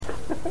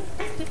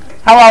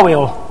How are we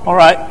all? All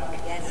right?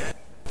 Yes.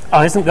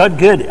 Oh, isn't God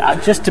good?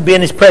 Just to be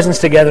in His presence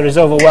together is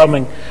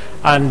overwhelming,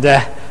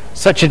 and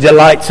such a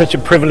delight, such a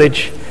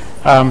privilege.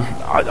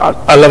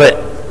 I love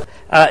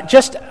it.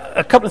 Just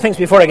a couple of things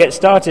before I get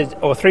started,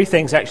 or three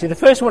things actually. The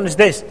first one is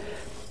this.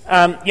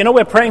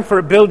 We're praying for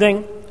a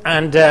building,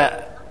 and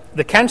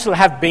the council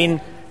have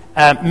been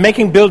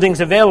making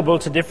buildings available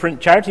to different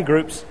charity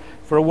groups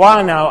for a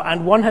while now,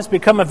 and one has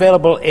become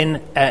available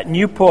in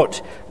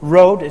Newport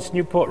Road. It's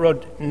Newport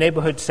Road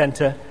Neighbourhood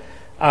Centre.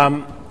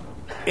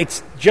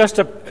 It's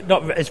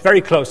it's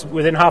very close,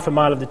 within half a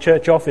mile of the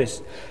church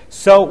office.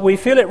 So we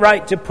feel it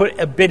right to put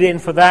a bid in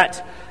for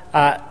that.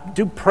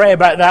 Do pray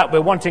about that.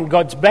 We're wanting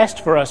God's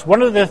best for us.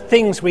 One of the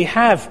things we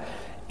have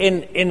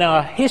in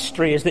our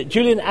history is that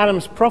Julian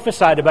Adams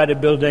prophesied about a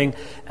building,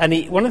 and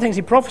one of the things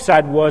he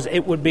prophesied was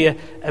it would be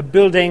a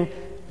building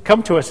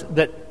come to us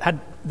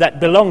that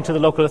belonged to the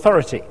local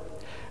authority.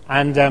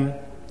 And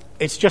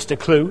it's just a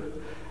clue.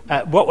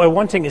 What we're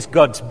wanting is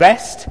God's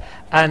best,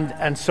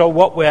 and so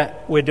what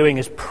we're doing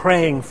is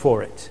praying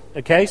for it.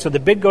 Okay, so the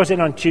bid goes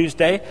in on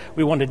Tuesday.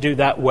 We want to do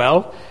that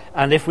well,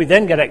 and if we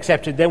then get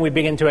accepted, then we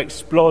begin to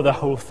explore the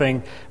whole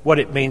thing, what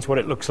it means, what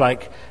it looks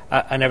like,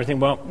 and everything.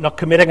 We're not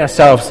committing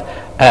ourselves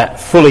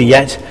fully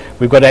yet.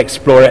 We've got to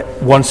explore it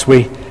once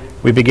we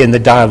begin the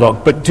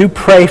dialogue. But do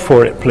pray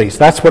for it, please.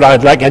 That's what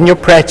I'd like. And your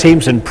prayer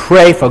teams, and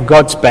pray for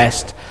God's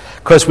best,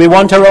 because we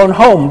want our own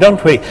home,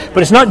 don't we? But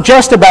it's not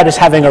just about us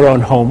having our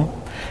own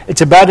home.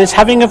 It's about us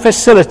having a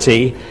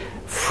facility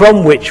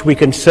from which we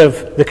can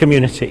serve the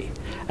community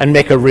and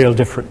make a real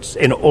difference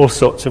in all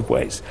sorts of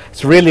ways.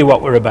 It's really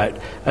what we're about.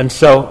 And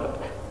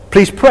so,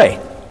 please pray.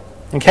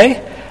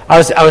 Okay?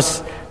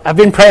 I've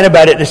been praying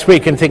about it this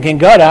week and thinking,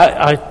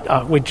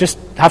 God, we just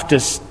have to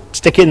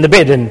stick in the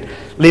bid and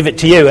leave it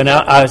to you. And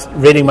I was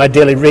reading my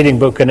daily reading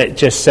book, and it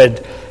just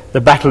said, the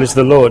battle is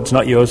the Lord's,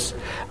 not yours.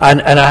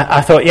 And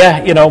I thought,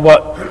 yeah, you know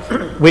what?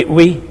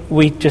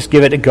 We just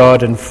give it to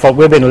God, and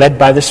we've been led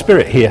by the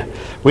Spirit here.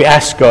 We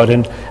ask God,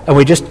 and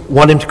we just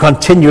want Him to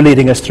continue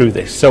leading us through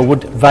this. So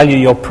would value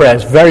your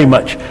prayers very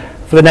much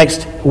for the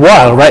next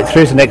while, right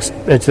through to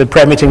the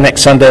prayer meeting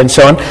next Sunday and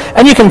so on.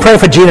 And you can pray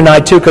for Jean and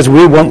I too, because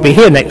we won't be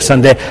here next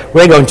Sunday.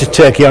 We're going to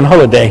Turkey on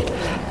holiday.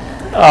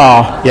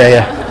 Oh,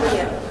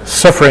 yeah.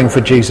 Suffering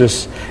for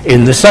Jesus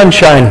in the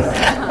sunshine.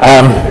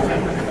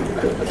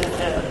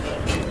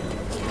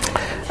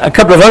 A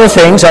couple of other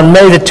things. On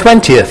May the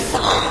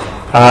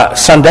 20th,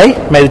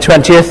 Sunday, May the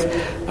 20th,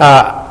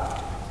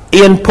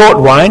 Ian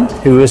Portwine,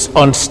 who is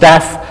on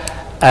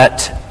staff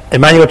at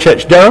Emmanuel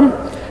Church Durham,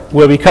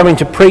 will be coming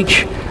to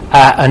preach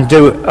and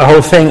do a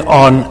whole thing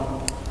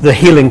on the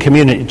healing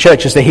community,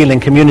 church as the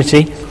healing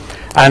community.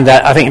 And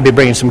I think he'll be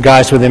bringing some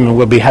guys with him, and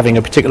we'll be having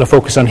a particular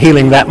focus on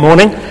healing that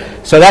morning.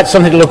 So that's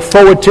something to look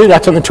forward to.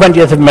 That's on the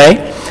 20th of May.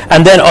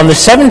 And then on the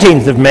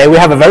 17th of May, we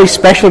have a very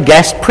special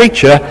guest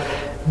preacher.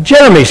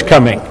 Jeremy's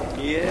coming.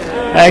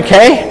 Yeah.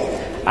 Okay?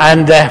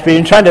 And we've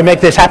been trying to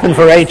make this happen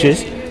for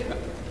ages.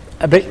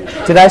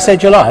 Did I say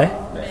July?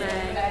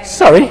 No.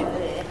 Sorry.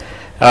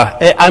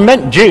 I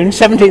meant June,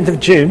 17th of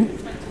June.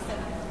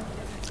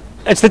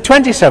 It's the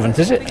 27th,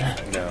 is it?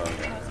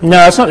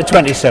 No, it's not the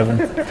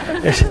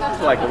 27th. It's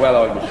like a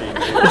well-oiled machine.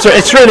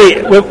 It's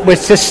really, we're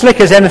as slick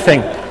as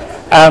anything.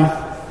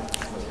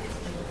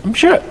 I'm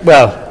sure,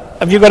 well,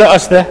 have you got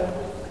us there?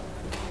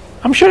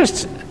 I'm sure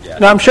it's...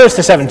 No, I'm sure it's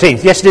the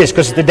 17th. Yes, it is,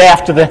 because it's the day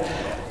after the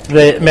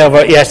mail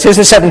vote. Yes, it's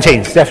the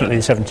 17th, definitely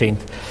the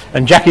 17th.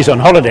 And Jackie's on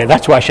holiday,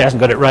 that's why she hasn't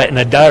got it right in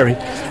her diary.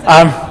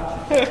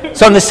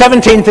 So on the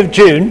 17th of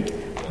June,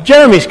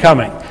 Jeremy's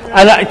coming.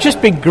 And it'd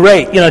just be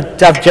great, to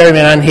have Jeremy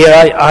and Anne here.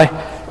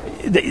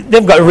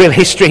 They've got a real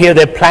history here,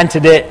 they've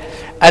planted it.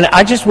 And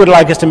I just would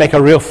like us to make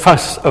a real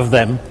fuss of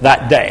them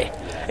that day.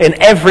 In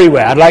every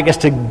way. I'd like us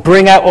to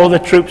bring out all the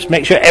troops,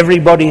 make sure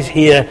everybody's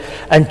here,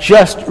 and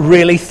just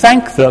really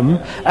thank them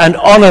and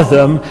honour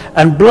them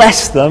and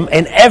bless them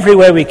in every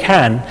way we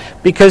can,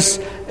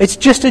 because it's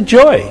just a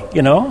joy,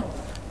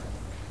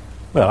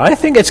 Well, I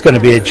think it's going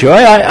to be a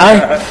joy.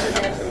 I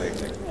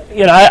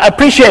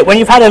appreciate when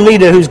you've had a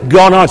leader who's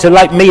gone on, so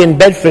like me in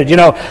Bedford,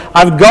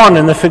 I've gone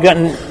and they've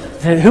forgotten,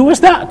 who was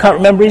that? I can't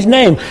remember his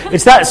name.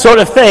 It's that sort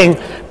of thing.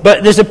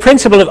 But there's a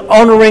principle of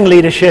honouring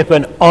leadership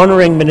and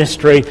honouring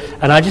ministry,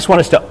 and I just want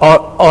us to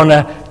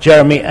honour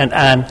Jeremy and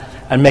Anne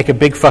and make a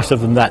big fuss of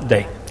them that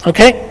day.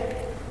 Okay?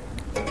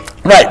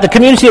 Right, the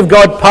Community of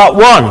God, Part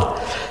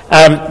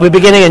 1. We're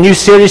beginning a new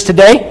series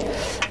today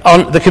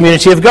on the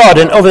Community of God,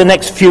 and over the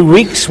next few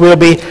weeks we'll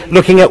be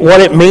looking at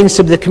what it means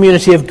to be the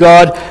Community of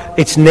God,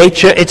 its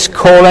nature, its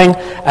calling,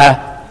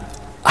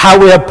 how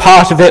we are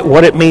part of it,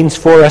 what it means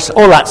for us,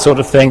 all that sort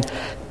of thing,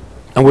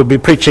 and we'll be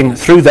preaching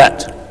through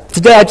that.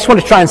 Today I just want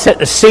to try and set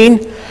the scene,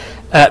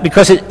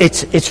 because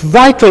it's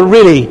vital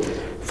really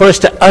for us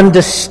to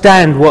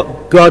understand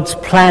what God's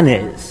plan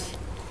is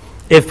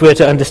if we're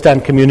to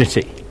understand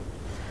community.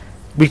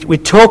 We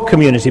talk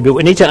community, but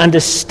we need to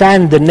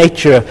understand the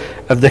nature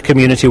of the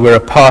community we're a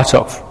part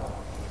of,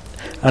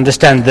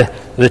 understand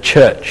the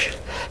church.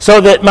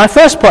 So that my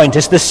first point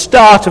is the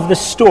start of the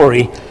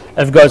story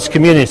of God's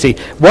community.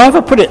 Why have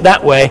I put it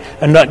that way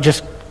and not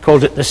just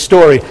called it the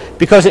story?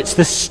 Because it's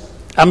this.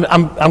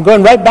 I'm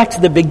going right back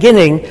to the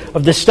beginning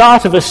of the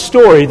start of a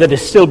story that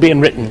is still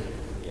being written.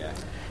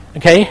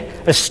 Okay?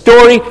 A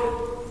story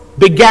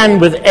began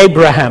with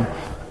Abraham,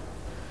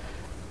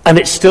 and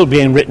it's still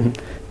being written,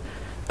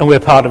 and we're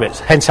part of it.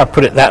 Hence I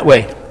put it that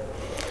way.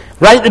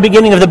 Right at the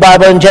beginning of the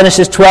Bible, in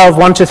Genesis 12,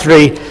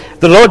 1-3,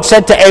 the Lord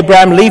said to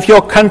Abraham, "Leave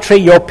your country,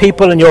 your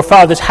people, and your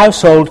father's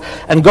household,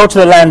 and go to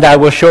the land I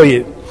will show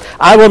you.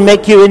 I will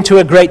make you into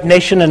a great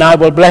nation, and I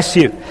will bless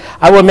you.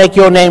 I will make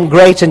your name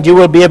great, and you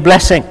will be a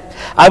blessing.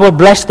 I will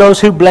bless those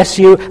who bless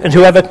you, and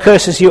whoever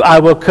curses you I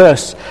will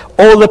curse.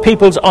 All the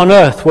peoples on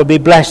earth will be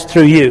blessed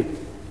through you."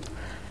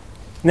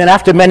 And then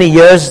after many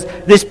years,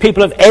 this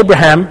people of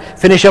Abraham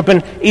finish up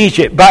in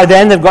Egypt. By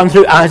then they've gone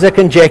through Isaac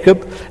and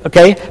Jacob,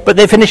 okay? But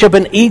they finish up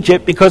in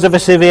Egypt because of a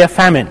severe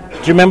famine. Do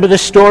you remember the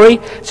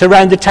story? It's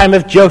around the time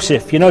of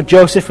Joseph. You know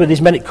Joseph with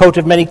his coat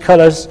of many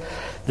colours?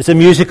 There's a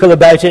musical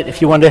about it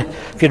if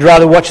you'd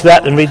rather watch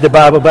that than read the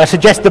Bible. But I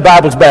suggest the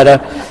Bible's better.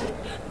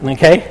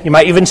 Okay? You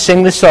might even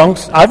sing the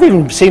songs. I've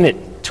even seen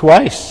it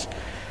twice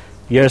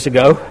years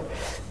ago.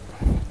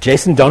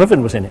 Jason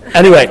Donovan was in it.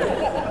 Anyway,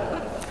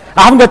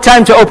 I haven't got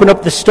time to open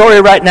up the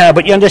story right now,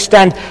 but you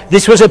understand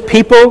this was a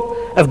people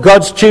of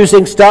God's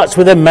choosing. Starts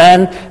with a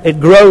man. It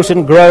grows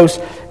and grows.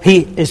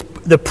 He is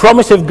the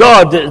promise of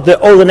God that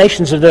all the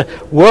nations of the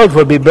world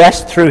will be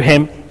blessed through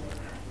him.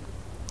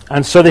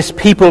 And so this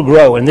people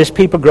grow, and this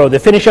people grow. They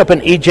finish up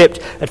in Egypt.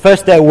 At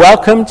first they're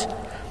welcomed.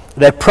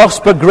 They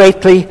prosper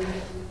greatly.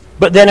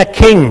 But then a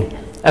king,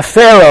 a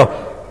Pharaoh,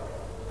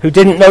 who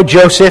didn't know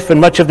Joseph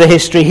and much of the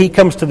history, he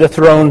comes to the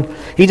throne.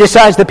 He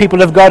decides the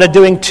people of God are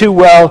doing too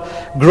well,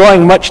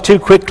 growing much too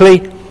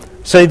quickly,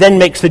 so he then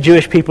makes the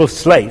Jewish people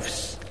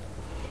slaves.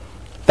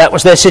 That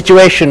was their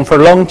situation for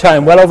a long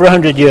time, well over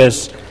 100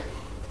 years.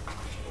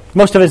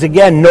 Most of us,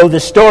 again, know the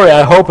story,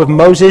 I hope, of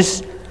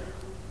Moses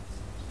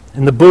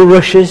and the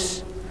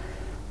bulrushes,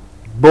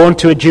 born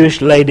to a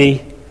Jewish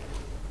lady,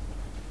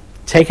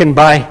 taken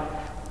by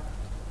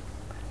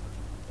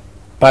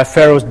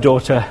Pharaoh's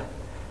daughter,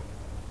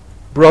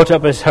 brought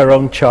up as her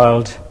own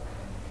child,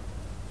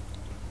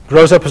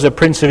 grows up as a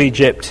prince of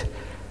Egypt,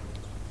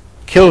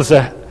 kills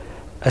a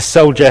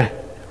soldier,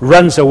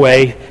 runs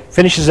away,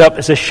 finishes up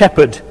as a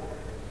shepherd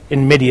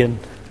in Midian.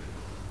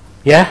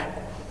 Yeah?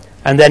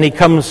 And then he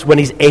comes when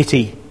he's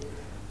 80.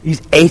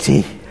 He's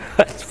 80.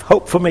 That's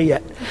hope for me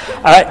yet.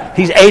 All right?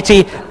 He's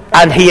 80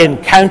 and he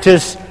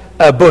encounters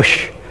a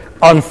bush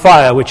on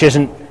fire which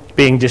isn't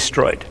being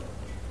destroyed.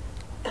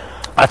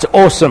 That's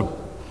awesome.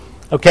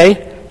 Okay?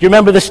 Do you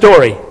remember the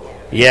story?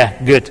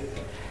 Yeah, good.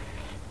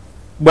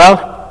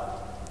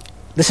 Well,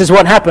 this is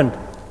what happened.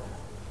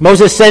 God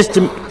says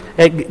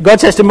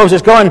to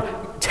Moses, "Go and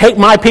take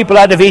my people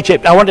out of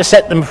Egypt. I want to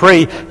set them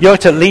free. You're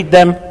to lead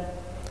them."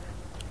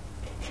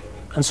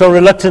 And so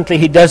reluctantly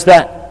he does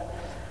that.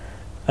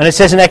 And it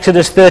says in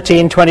Exodus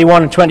 13,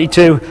 21 and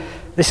 22,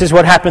 this is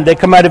what happened. They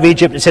come out of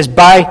Egypt. It says,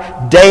 "By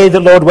day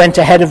the Lord went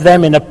ahead of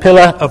them in a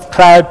pillar of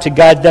cloud to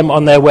guide them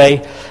on their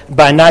way.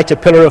 By night a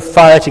pillar of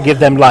fire to give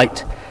them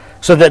light,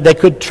 so that they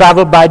could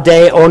travel by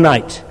day or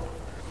night.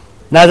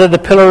 Neither the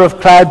pillar of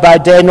cloud by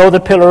day nor the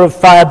pillar of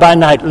fire by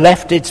night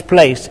left its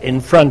place in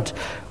front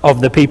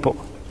of the people."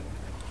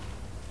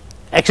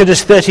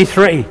 Exodus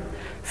 33,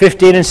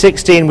 15 and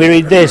 16, we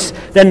read this.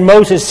 "Then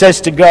Moses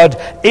says to God,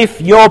 'If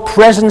your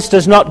presence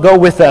does not go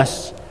with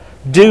us,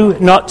 do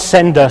not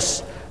send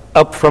us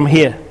up from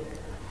here.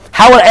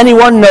 How will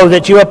anyone know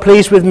that you are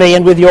pleased with me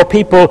and with your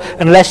people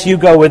unless you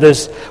go with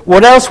us?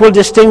 What else will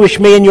distinguish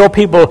me and your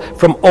people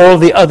from all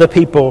the other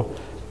people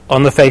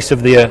on the face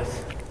of the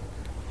earth?'"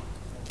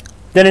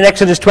 Then in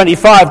Exodus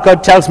 25,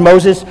 God tells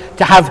Moses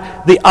to have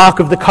the Ark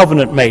of the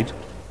Covenant made.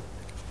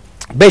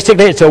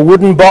 Basically, it's a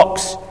wooden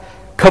box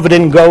covered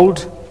in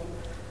gold.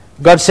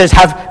 God says,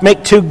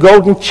 make 2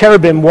 golden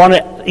cherubim, one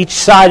at each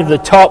side of the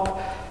top.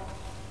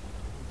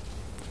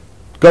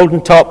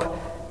 Golden top,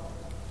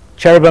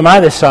 cherubim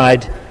either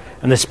side.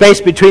 And the space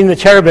between the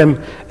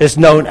cherubim is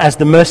known as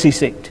the mercy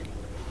seat.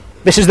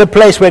 This is the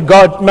place where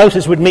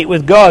Moses would meet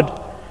with God.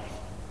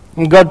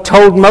 And God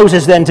told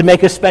Moses then to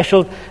make a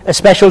special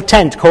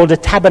tent called a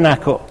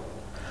tabernacle.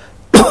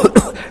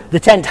 The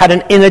tent had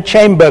an inner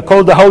chamber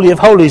called the Holy of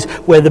Holies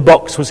where the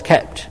box was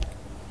kept.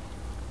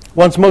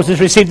 Once Moses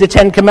received the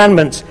 10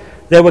 Commandments,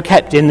 they were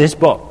kept in this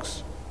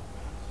box.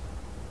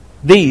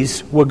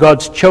 These were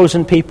God's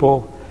chosen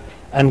people,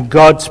 and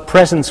God's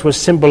presence was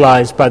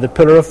symbolized by the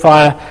pillar of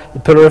fire, the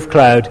pillar of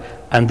cloud,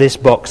 and this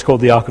box called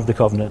the Ark of the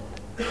Covenant.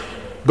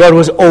 God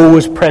was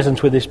always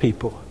present with his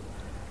people.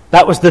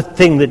 That was the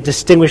thing that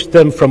distinguished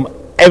them from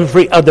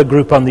every other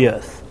group on the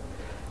earth.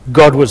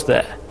 God was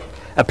there.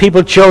 A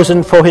people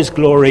chosen for his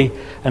glory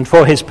and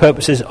for his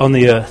purposes on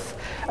the earth.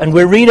 And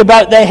we read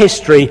about their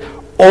history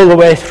all the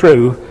way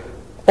through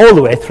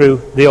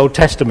the Old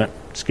Testament.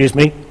 Excuse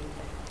me.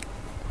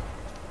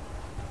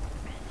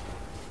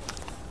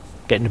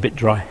 Getting a bit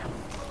dry.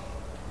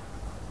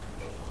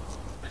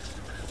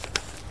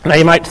 Now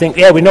you might think,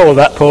 yeah, we know all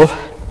that, Paul.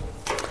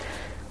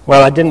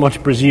 Well, I didn't want to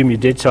presume you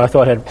did, so I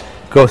thought I'd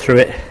go through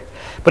it.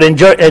 But in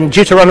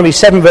Deuteronomy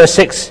 7, verse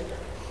 6,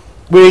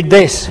 we read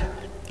this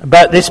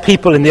about this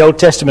people in the Old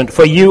Testament.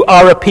 For you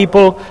are a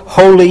people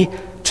holy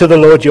to the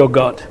Lord your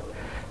God.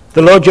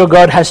 The Lord your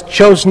God has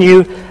chosen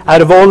you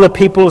out of all the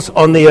peoples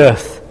on the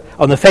earth,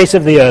 on the face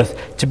of the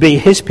earth, to be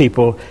his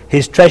people,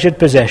 his treasured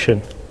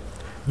possession.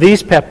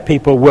 These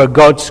people were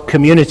God's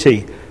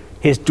community,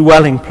 his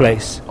dwelling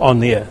place on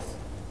the earth.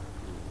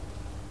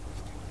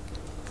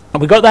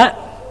 Have we got that?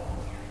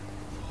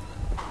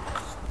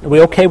 Are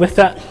we okay with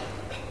that?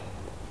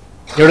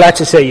 You're allowed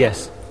to say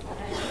yes.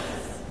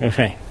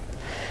 Okay.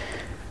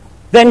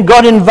 Then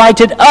God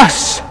invited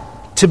us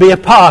to be a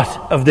part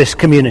of this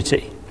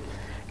community.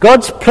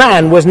 God's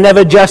plan was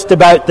never just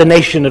about the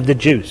nation of the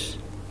Jews.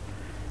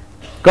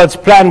 God's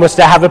plan was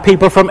to have a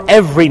people from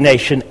every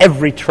nation,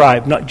 every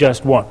tribe, not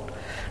just one.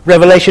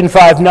 Revelation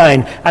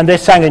 5:9, and they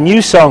sang a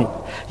new song.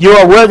 You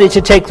are worthy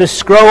to take the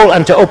scroll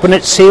and to open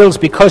its seals,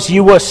 because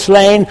you were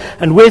slain,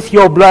 and with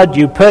your blood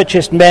you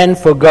purchased men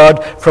for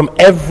God from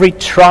every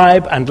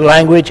tribe and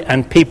language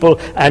and people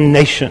and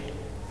nation.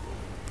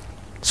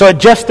 So at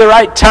just the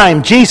right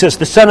time, Jesus,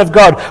 the Son of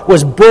God,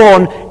 was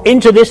born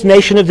into this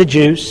nation of the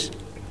Jews.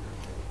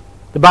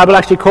 The Bible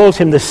actually calls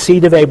him the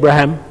seed of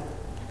Abraham.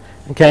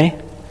 Okay?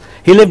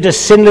 He lived a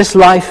sinless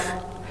life.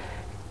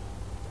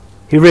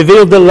 He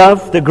revealed the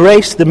love, the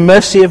grace, the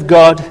mercy of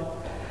God.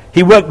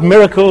 He worked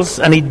miracles,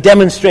 and he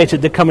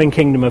demonstrated the coming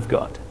kingdom of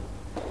God.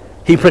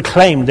 He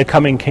proclaimed the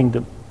coming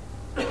kingdom.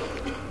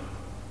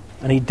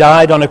 And he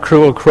died on a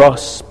cruel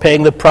cross,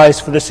 paying the price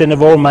for the sin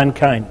of all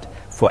mankind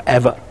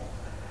forever.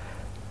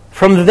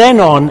 From then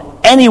on,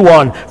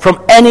 anyone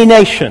from any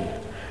nation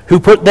who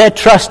put their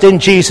trust in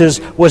Jesus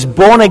was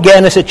born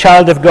again as a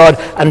child of God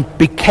and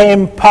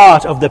became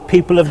part of the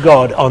people of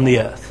God on the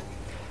earth.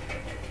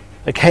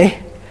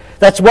 Okay?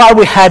 That's why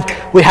we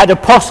had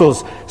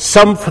apostles,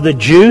 some for the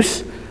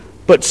Jews,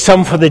 but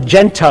some for the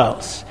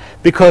Gentiles.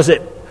 Because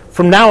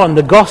from now on,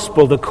 the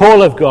gospel, the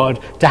call of God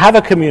to have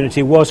a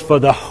community was for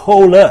the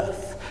whole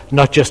earth,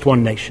 not just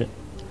one nation.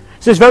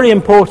 So it's very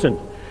important.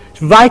 It's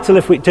vital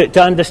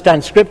to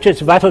understand Scripture.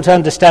 It's vital to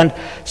understand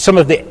some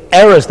of the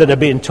errors that are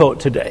being taught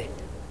today.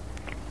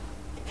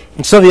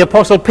 And so the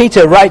Apostle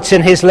Peter writes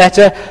in his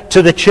letter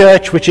to the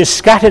church which is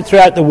scattered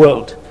throughout the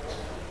world,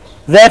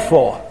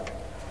 therefore,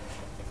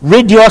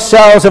 rid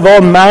yourselves of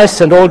all malice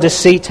and all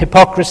deceit,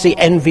 hypocrisy,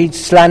 envy,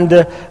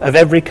 slander of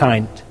every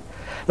kind.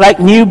 Like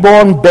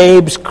newborn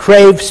babes,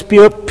 crave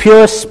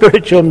pure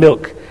spiritual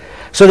milk,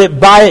 so that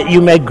by it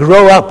you may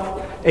grow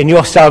up in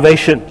your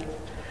salvation,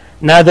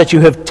 now that you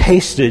have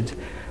tasted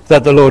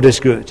that the Lord is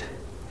good.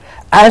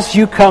 As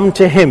you come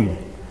to him,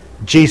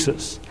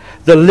 Jesus,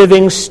 the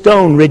living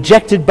stone,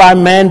 rejected by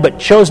man but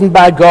chosen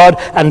by God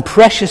and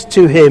precious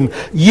to him,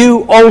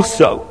 you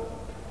also,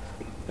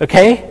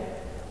 okay?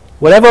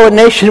 Whatever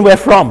nation we're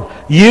from,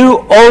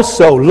 you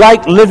also,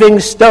 like living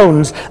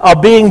stones, are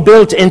being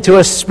built into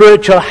a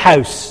spiritual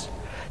house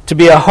to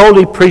be a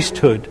holy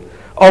priesthood,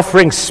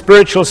 offering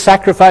spiritual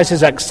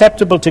sacrifices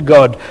acceptable to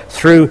God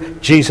through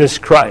Jesus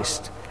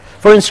Christ.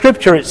 For in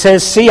Scripture it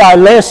says, see, I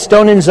lay a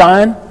stone in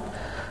Zion,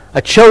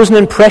 a chosen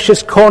and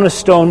precious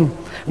cornerstone,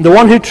 and the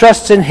one who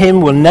trusts in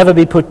him will never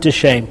be put to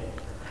shame.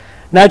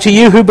 Now to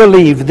you who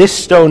believe, this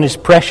stone is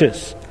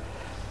precious.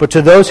 But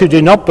to those who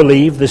do not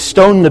believe, the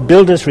stone the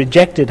builders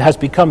rejected has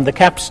become the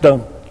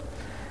capstone,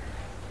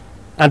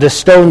 and a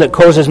stone that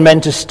causes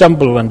men to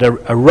stumble, and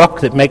a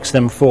rock that makes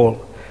them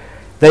fall.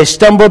 They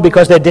stumble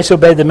because they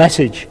disobey the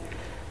message,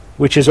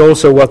 which is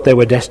also what they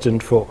were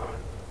destined for.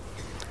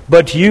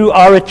 But you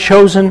are a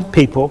chosen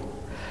people,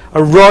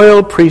 a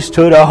royal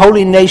priesthood, a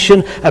holy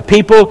nation, a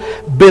people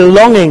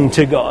belonging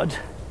to God,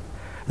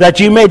 that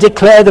you may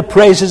declare the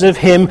praises of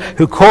him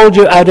who called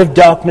you out of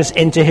darkness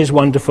into his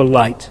wonderful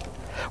light.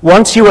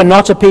 Once you were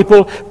not a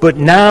people, but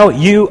now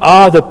you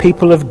are the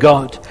people of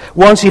God.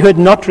 Once you had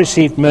not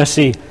received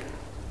mercy,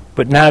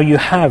 but now you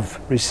have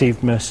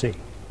received mercy.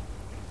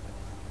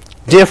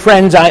 Dear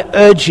friends, I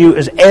urge you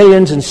as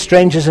aliens and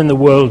strangers in the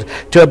world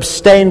to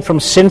abstain from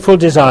sinful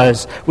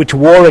desires which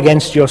war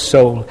against your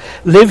soul.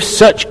 Live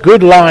such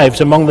good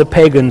lives among the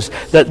pagans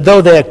that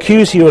though they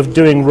accuse you of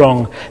doing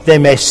wrong, they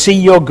may see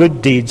your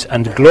good deeds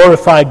and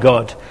glorify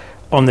God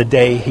on the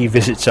day he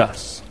visits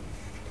us.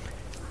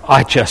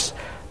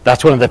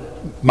 That's one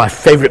of my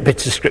favorite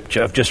bits of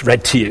Scripture I've just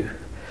read to you.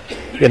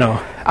 You know,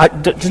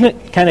 doesn't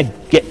it kind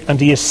of get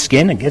under your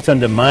skin? It gets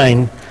under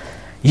mine.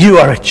 You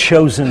are a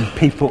chosen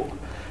people,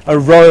 a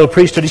royal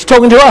priesthood. He's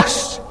talking to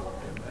us.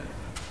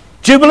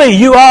 Jubilee,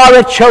 you are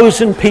a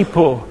chosen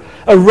people,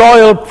 a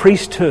royal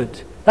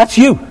priesthood. That's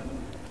you.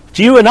 It's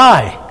you and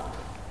I.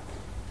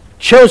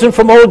 Chosen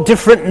from all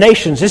different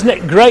nations. Isn't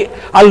it great?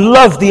 I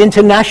love the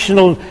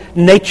international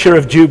nature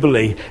of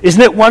Jubilee.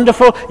 Isn't it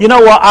wonderful? You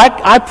know what?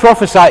 I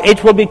prophesy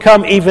it will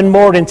become even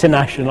more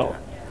international.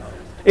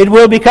 It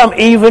will become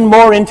even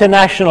more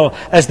international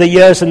as the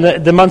years and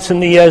the months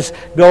and the years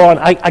go on.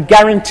 I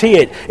guarantee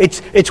it.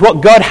 It's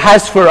what God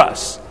has for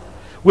us.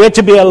 We're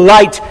to be a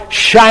light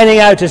shining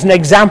out as an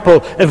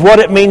example of what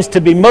it means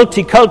to be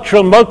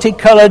multicultural,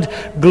 multicolored,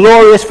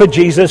 glorious for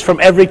Jesus from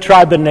every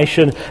tribe and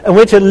nation. And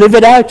we're to live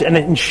it out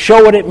and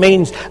show what it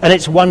means. And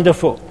it's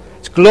wonderful.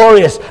 It's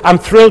glorious. I'm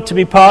thrilled to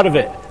be part of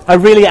it. I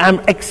really am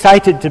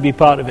excited to be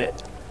part of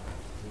it.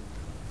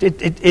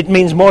 It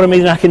means more to me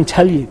than I can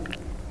tell you.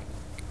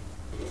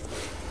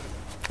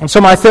 And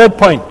so my third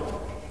point,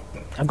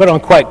 I've got on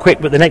quite quick,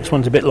 but the next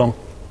one's a bit long.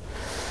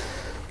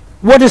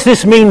 What does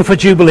this mean for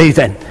Jubilee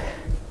then?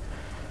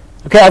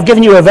 Okay, I've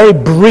given you a very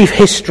brief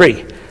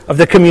history of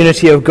the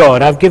community of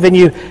God. I've given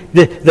you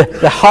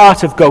the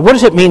heart of God. What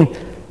does it mean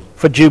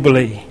for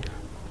Jubilee?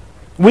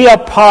 We are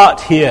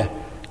part here,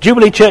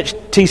 Jubilee Church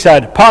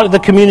Teesside, part of the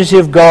community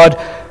of God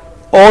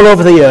all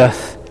over the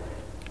earth,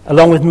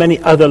 along with many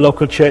other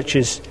local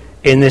churches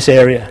in this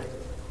area.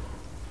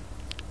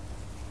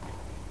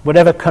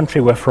 Whatever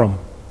country we're from,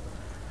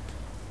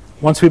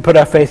 once we put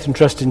our faith and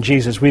trust in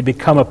Jesus, we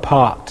become a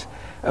part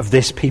of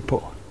this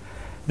people,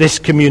 this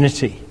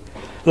community,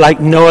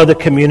 like no other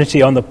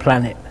community on the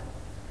planet.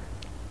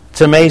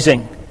 It's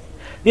amazing.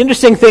 The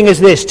interesting thing is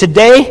this.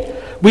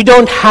 Today, we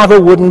don't have a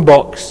wooden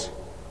box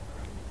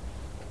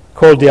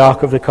called the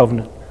Ark of the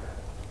Covenant.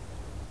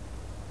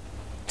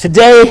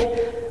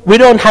 Today, we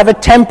don't have a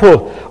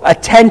temple, a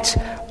tent,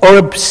 or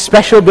a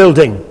special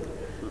building.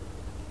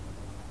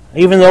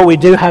 Even though we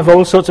do have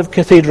all sorts of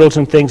cathedrals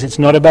and things, it's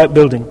not about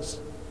buildings.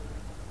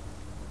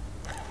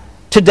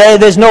 Today,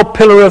 there's no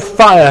pillar of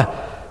fire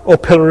or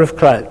pillar of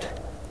cloud.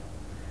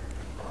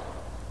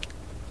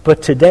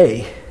 But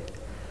today,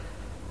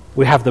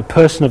 we have the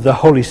person of the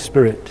Holy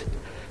Spirit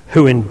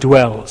who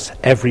indwells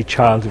every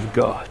child of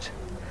God.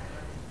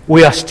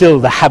 We are still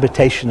the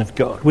habitation of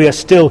God. We are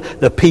still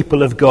the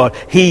people of God.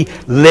 He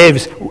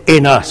lives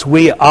in us.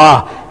 We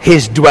are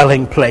his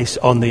dwelling place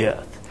on the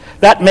earth.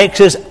 That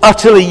makes us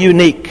utterly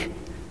unique.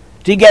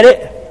 Do you get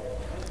it?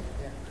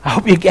 I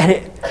hope you get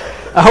it.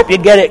 I hope you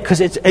get it, because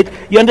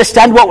you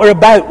understand what we're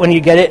about when you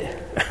get it.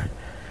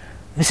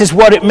 This is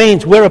what it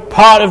means. We're a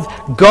part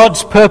of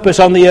God's purpose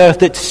on the earth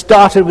that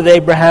started with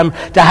Abraham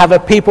to have a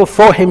people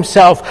for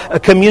himself, a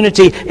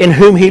community in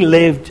whom he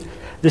lived.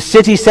 The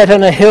city set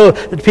on a hill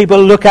that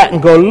people look at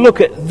and go,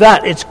 look at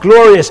that, it's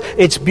glorious,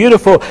 it's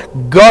beautiful.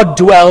 God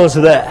dwells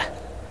there.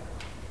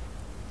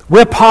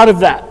 We're part of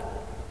that.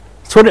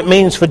 That's what it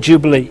means for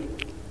Jubilee.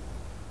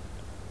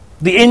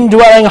 The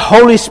indwelling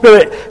Holy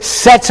Spirit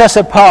sets us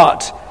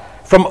apart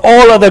from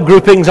all other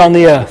groupings on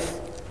the earth.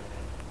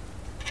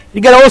 You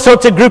get all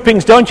sorts of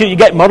groupings, don't you? You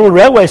get model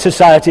railway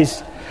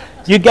societies.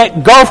 You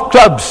get golf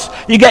clubs.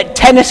 You get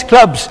tennis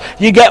clubs.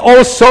 You get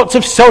all sorts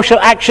of social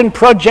action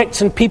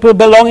projects and people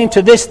belonging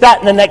to this, that,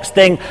 and the next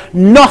thing.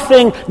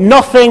 Nothing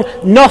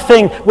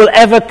will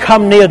ever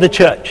come near the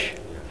church.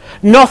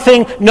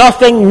 Nothing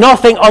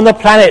on the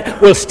planet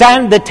will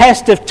stand the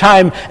test of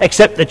time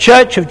except the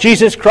church of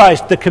Jesus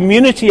Christ, the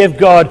community of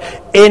God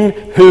in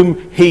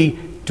whom he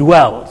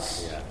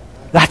dwells.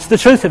 That's the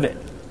truth of it.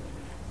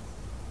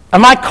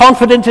 Am I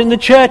confident in the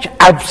church?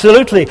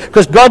 Absolutely,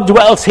 because God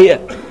dwells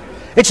here.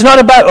 It's not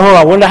about,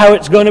 I wonder how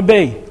it's going to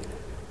be.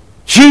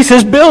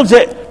 Jesus builds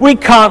it. We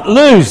can't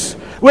lose.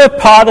 We're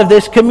part of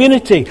this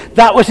community.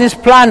 That was his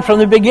plan from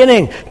the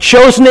beginning.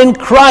 Chosen in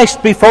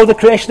Christ before the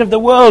creation of the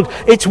world.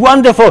 It's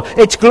wonderful.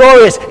 It's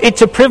glorious.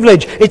 It's a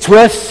privilege. It's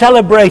worth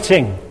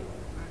celebrating.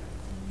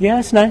 Yeah,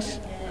 it's nice.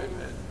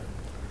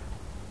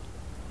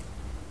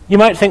 You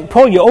might think,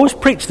 Paul, you always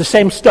preach the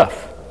same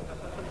stuff.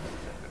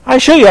 I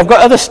assure you, I've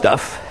got other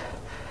stuff.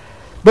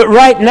 But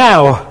right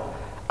now,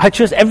 I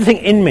trust everything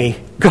in me.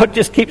 God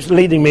just keeps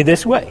leading me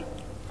this way.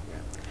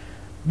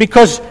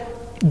 Because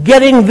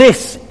getting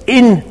this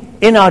in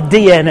our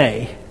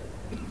DNA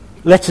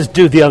lets us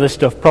do the other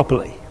stuff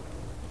properly.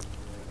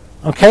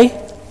 Okay?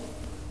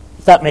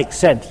 If that makes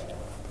sense.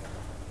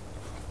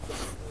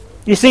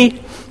 You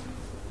see,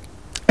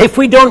 if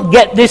we don't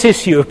get this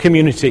issue of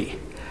community,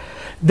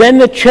 then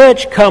the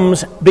church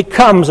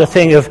becomes a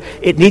thing of,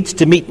 it needs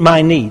to meet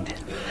my need.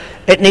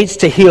 It needs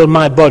to heal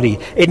my body.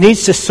 It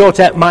needs to sort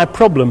out my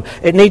problem.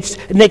 It needs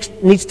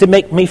to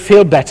make me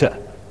feel better.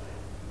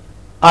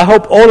 I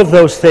hope all of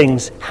those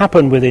things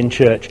happen within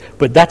church,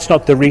 but that's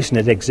not the reason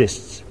it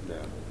exists.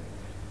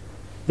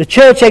 The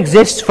church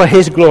exists for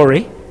his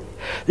glory.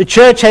 The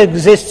church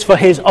exists for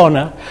his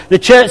honor. The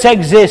church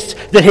exists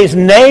that his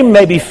name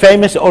may be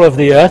famous all over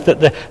the earth,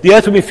 that the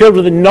earth will be filled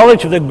with the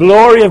knowledge of the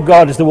glory of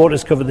God as the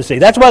waters cover the sea.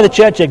 That's why the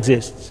church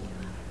exists.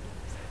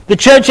 The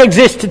church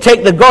exists to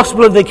take the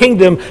gospel of the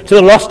kingdom to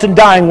the lost and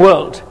dying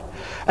world.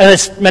 And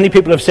as many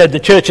people have said, the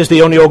church is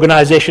the only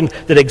organization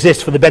that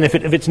exists for the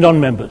benefit of its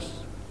non-members.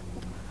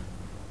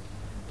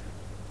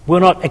 We're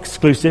not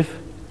exclusive.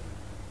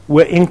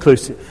 We're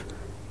inclusive.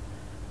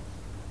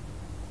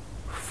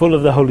 Full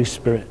of the Holy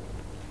Spirit.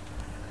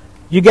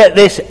 You get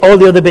this, all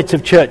the other bits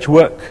of church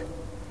work.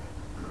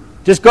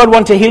 Does God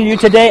want to heal you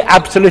today?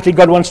 Absolutely,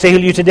 God wants to heal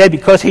you today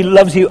because he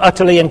loves you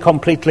utterly and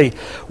completely.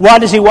 Why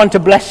does he want to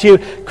bless you?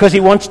 Because he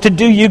wants to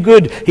do you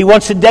good. He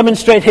wants to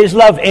demonstrate his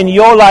love in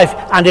your life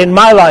and in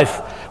my life.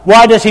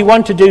 Why does he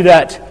want to do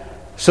that?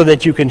 so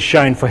that you can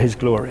shine for his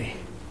glory.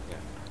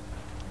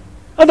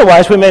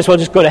 Otherwise, we may as well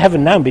just go to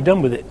heaven now and be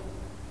done with it.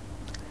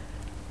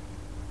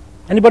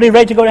 Anybody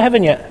ready to go to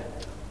heaven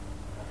yet?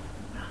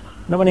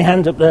 Not any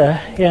hands up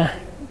there? Yeah.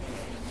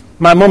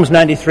 My mum's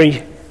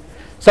 93.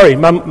 Sorry,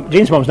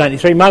 Jean's mum's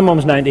 93. My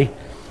mum's 90.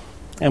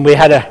 And we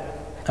had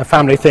a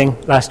family thing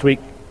last week.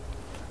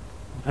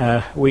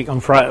 Week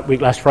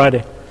last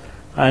Friday.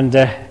 And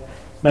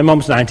my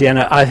mum's 90,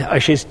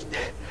 and she's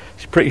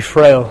pretty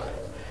frail.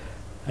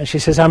 And she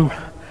says, I'm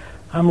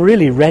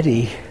really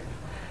ready.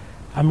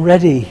 I'm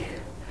ready.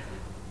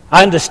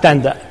 I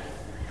understand that.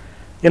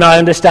 I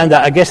understand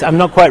that. I guess I'm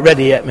not quite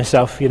ready yet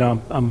myself,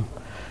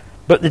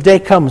 but the day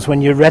comes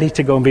when you're ready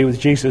to go and be with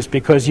Jesus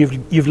because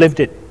you've lived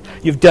it.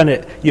 You've done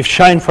it. You've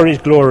shined for his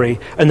glory.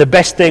 And the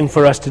best thing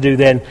for us to do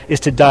then is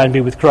to die and be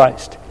with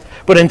Christ.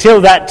 But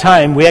until that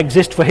time, we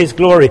exist for his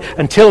glory.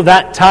 Until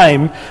that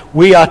time,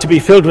 we are to be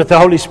filled with the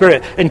Holy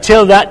Spirit.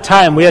 Until that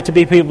time, we are to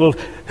be people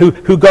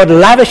who God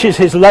lavishes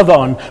his love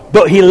on.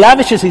 But he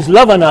lavishes his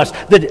love on us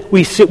that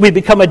we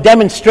become a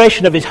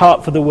demonstration of his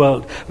heart for the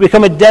world. We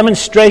become a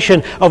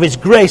demonstration of his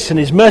grace and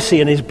his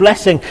mercy and his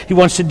blessing. He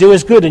wants to do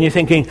us good. And you're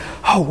thinking,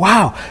 oh,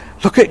 wow.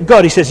 Look at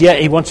God. He says, yeah,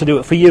 he wants to do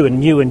it for you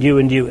and you and you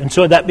and you. And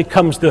so that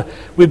becomes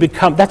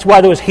that's why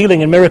there was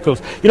healing and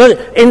miracles.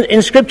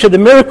 In Scripture, the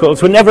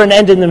miracles were never an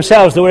end in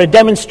themselves. They were a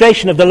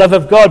demonstration of the love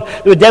of God.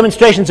 They were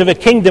demonstrations of a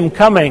kingdom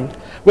coming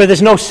where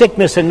there's no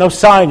sickness and no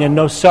sighing and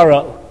no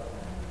sorrow.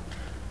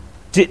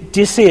 Do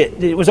you see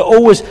it? It was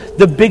always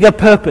the bigger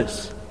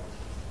purpose.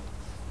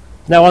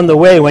 Now on the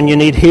way, when you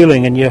need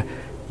healing and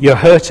you're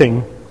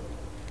hurting,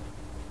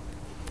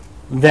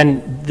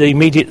 then the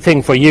immediate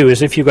thing for you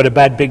is if you've got a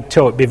bad big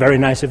toe, it'd be very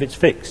nice if it's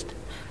fixed.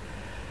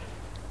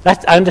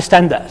 I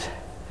understand that.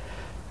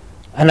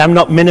 And I'm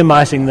not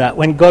minimizing that.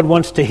 When God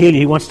wants to heal you,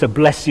 he wants to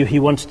bless you, he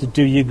wants to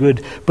do you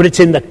good. But it's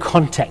in the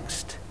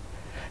context.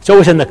 It's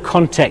always in the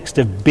context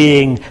of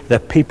being the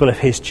people of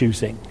his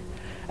choosing.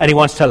 And he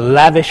wants to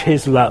lavish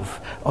his love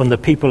on the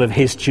people of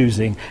his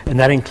choosing. And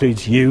that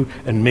includes you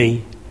and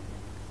me.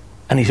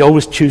 And he's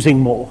always choosing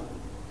more.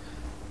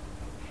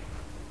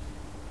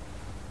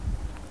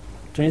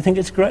 Don't you think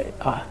it's great?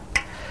 I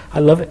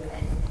love it.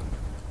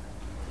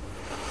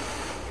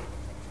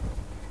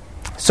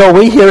 So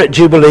we here at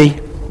Jubilee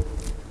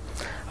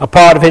are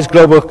part of his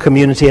global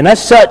community, and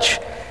as such,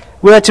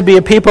 we're to be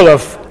a people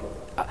of...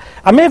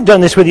 I may have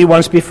done this with you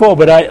once before,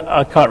 but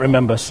I can't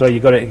remember, so you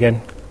got it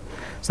again.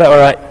 Is that all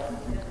right?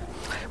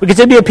 We get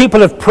to be a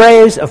people of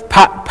praise, of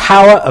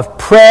power, of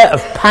prayer,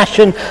 of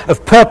passion,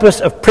 of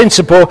purpose, of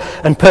principle,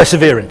 and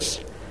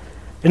perseverance.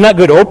 Isn't that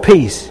good? All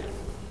peace.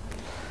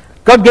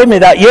 God gave me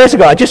that years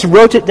ago. I just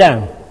wrote it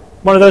down.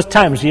 One of those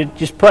times you're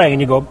just praying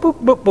and you go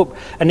boop, boop, boop,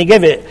 and he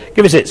give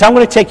us it. So I'm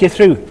going to take you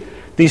through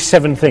these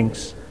 7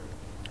 things.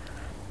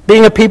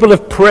 Being a people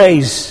of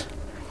praise.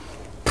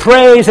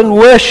 Praise and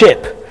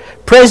worship.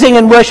 Praising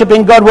and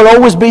worshipping God will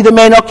always be the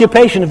main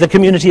occupation of the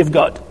community of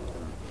God.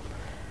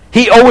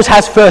 He always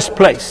has first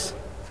place.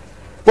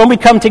 When we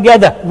come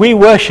together, we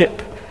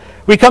worship.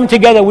 We come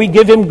together, we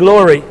give him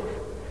glory.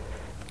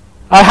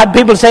 I had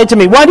people say to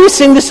me, why do you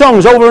sing the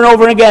songs over and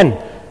over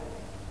again?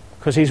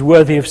 Because he's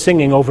worthy of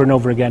singing over and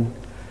over again.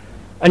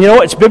 And you know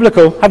what? It's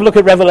biblical. Have a look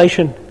at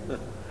Revelation.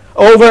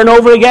 Over and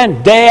over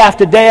again. Day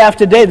after day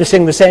after day, they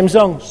sing the same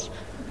songs.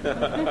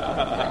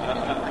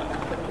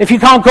 If you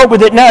can't cope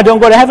with it now, don't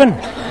go to heaven.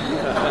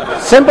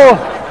 Simple.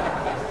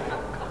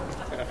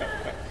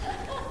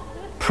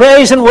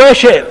 Praise and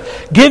worship.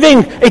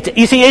 Giving.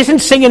 You see, it isn't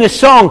singing a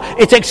song.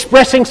 It's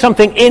expressing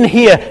something in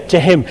here to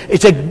him.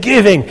 It's a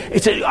giving.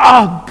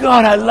 Oh,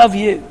 God, I love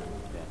you.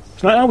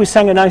 It's like, oh, we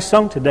sang a nice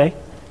song today.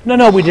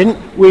 No, we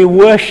didn't. We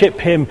worship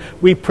him.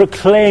 We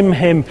proclaim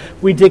him.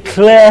 We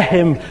declare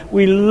him.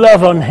 We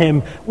love on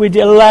him. We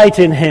delight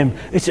in him.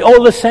 It's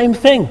all the same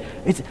thing.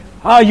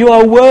 You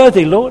are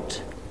worthy, Lord.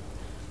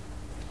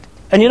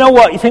 And you know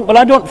what? You think, well,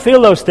 I don't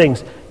feel those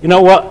things. You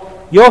know what?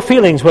 Your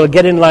feelings will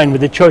get in line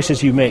with the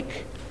choices you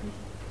make.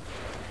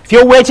 If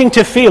you're waiting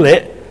to feel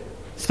it,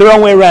 it's the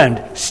wrong way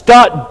around.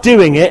 Start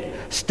doing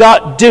it.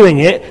 Start doing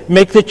it.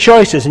 Make the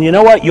choices. And you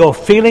know what? Your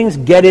feelings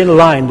get in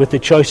line with the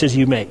choices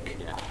you make.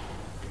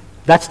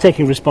 That's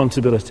taking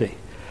responsibility.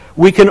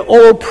 We can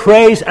all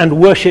praise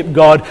and worship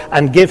God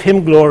and give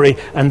him glory,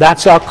 and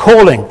that's our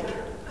calling.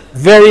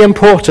 Very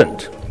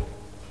important.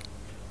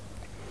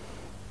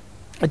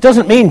 It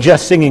doesn't mean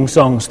just singing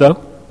songs,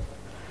 though.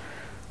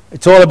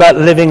 It's all about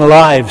living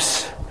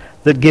lives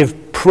that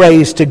give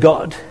praise to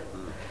God.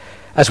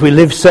 As we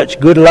live such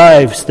good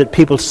lives that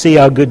people see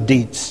our good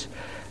deeds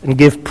and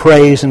give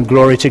praise and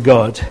glory to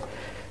God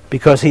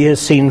because he has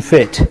seen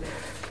fit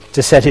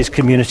to set his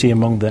community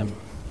among them.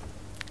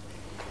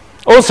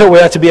 Also, we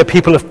are to be a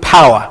people of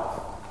power.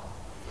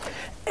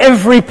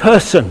 Every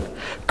person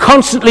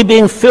constantly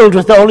being filled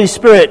with the Holy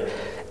Spirit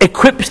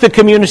equips the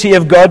community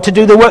of God to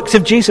do the works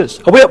of Jesus.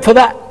 Are we up for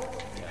that?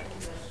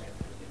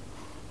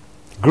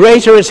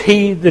 Greater is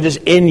he that is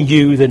in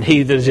you than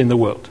he that is in the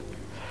world.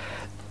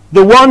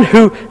 The one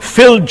who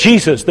filled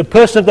Jesus, the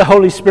person of the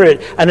Holy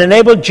Spirit, and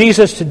enabled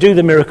Jesus to do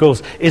the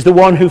miracles, is the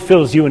one who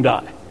fills you and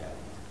I.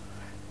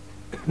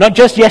 Not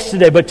just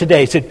yesterday, but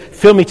today. He said,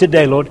 fill me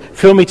today, Lord.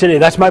 Fill me today.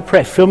 That's my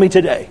prayer. Fill me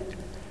today.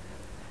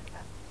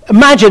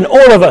 Imagine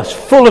all of us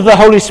full of the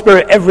Holy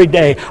Spirit every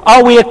day.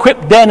 Are we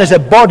equipped then as a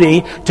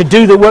body to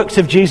do the works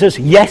of Jesus?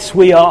 Yes,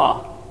 we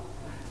are.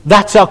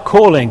 That's our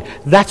calling.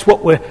 That's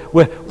what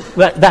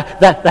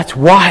that's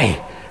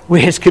why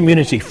we're his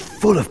community,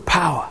 full of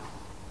power.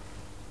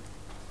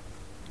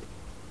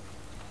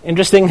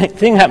 Interesting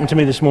thing happened to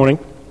me this morning.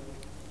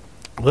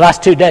 The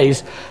last 2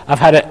 days, I've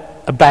had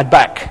a bad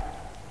back.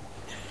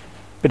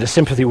 Bit of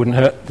sympathy wouldn't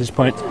hurt at this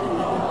point.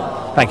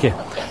 Thank you.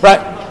 Right.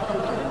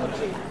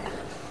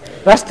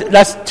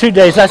 Last 2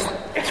 days, last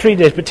 3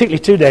 days, particularly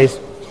 2 days,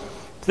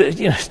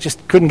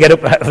 just couldn't get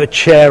up out of a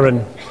chair,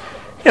 and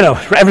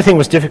everything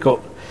was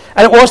difficult.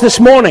 And it was this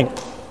morning.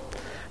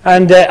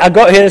 And I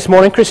got here this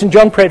morning. Chris and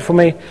John prayed for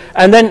me,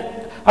 and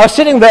then I was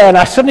sitting there, and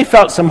I suddenly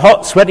felt some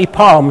hot, sweaty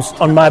palms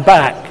on my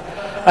back,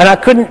 and I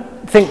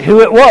couldn't think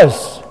who it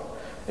was.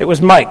 It was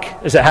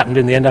Mike, as it happened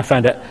in the end. I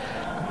found it.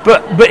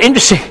 But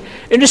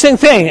interesting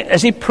thing,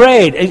 as he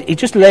prayed, he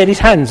just laid his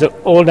hands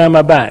all down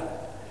my back.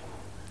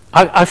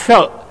 I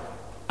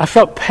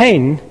felt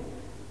pain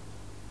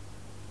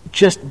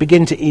just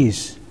begin to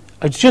ease.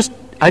 I just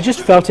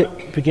felt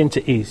it begin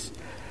to ease.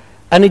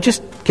 And he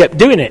just kept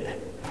doing it.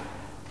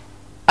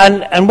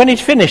 And when he'd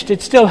finished,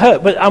 it still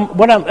hurt. But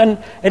and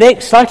it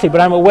ached slightly,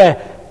 but I'm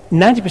aware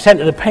 90%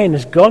 of the pain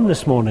is gone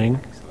this morning,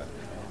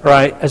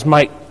 right, as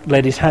Mike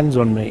laid his hands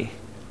on me.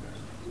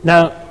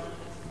 Now,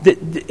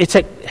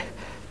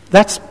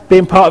 that's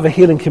being part of a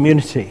healing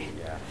community.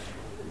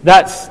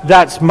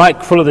 That's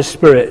Mike full of the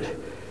Spirit,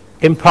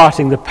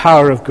 imparting the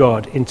power of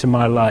God into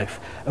my life.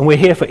 And we're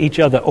here for each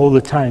other all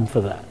the time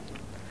for that.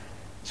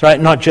 It's right,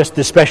 not just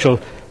the special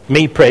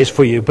me prays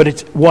for you, but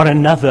it's one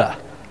another,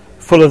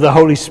 full of the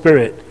Holy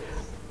Spirit,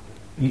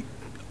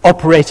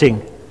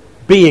 operating,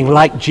 being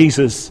like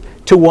Jesus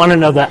to one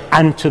another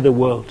and to the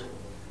world.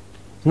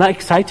 Isn't that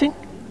exciting?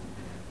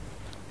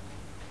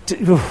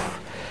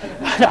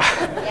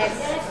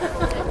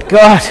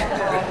 God.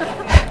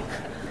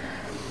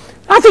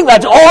 I think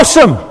that's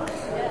awesome.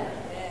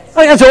 I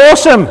think that's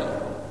awesome.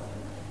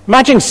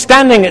 Imagine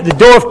standing at the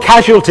door of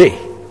casualty.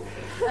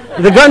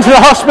 They're going to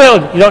the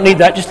hospital. You don't need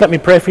that. Just let me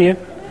pray for you.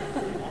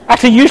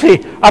 Actually,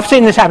 usually, I've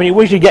seen this happen. You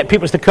usually get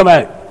people to come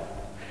out.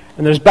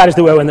 And they're as bad as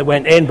they were when they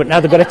went in, but now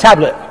they've got a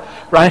tablet,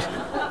 right?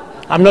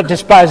 I'm not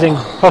despising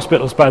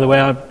hospitals, by the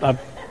way. I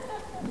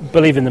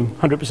believe in them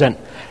 100%,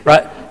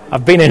 right?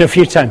 I've been in a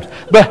few times.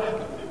 But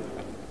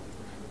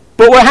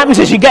what happens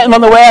is you get them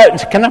on the way out and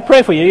say, can I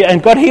pray for you?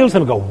 And God heals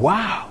them and go,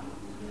 wow.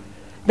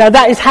 Now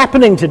that is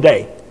happening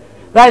today.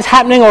 That is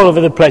happening all over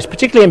the place,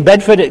 particularly in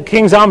Bedford.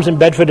 King's Arms in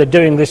Bedford are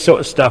doing this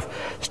sort of stuff,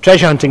 it's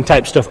treasure hunting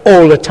type stuff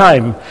all the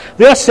time.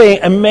 They are seeing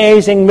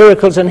amazing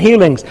miracles and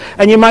healings.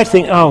 And you might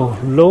think, oh,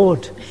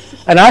 Lord.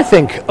 And I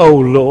think, oh,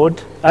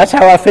 Lord. That's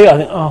how I feel. I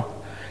think, oh,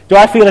 do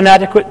I feel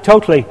inadequate?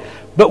 Totally.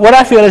 But what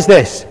I feel is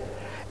this.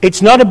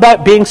 It's not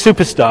about being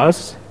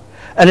superstars.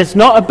 And it's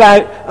not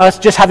about us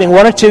just having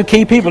one or two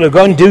key people who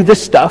go and do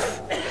this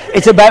stuff.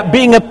 It's about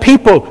being a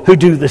people who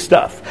do this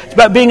stuff. It's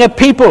about being a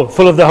people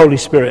full of the Holy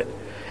Spirit,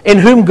 in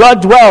whom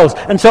God dwells.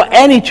 And so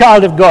any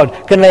child of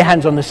God can lay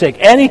hands on the sick.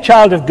 Any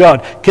child of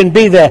God can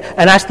be there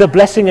and ask the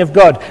blessing of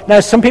God. Now,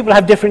 some people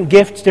have different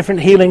gifts,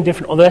 different healing,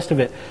 different all the rest of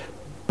it.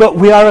 But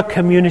we are a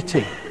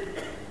community.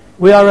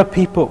 We are a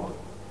people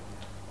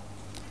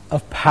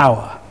of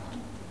power.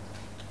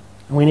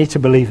 And we need to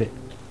believe it.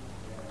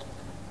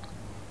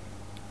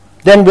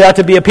 Then we are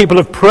to be a people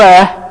of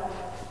prayer.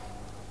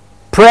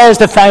 Prayer is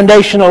the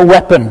foundational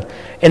weapon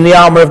in the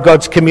armor of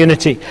God's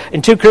community.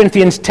 In 2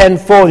 Corinthians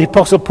 10:4, the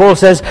Apostle Paul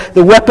says,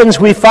 the weapons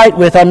we fight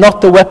with are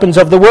not the weapons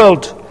of the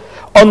world.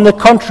 On the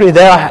contrary,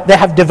 they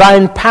have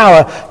divine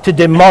power to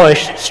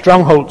demolish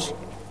strongholds.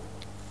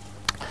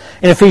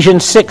 In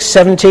Ephesians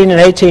 6:17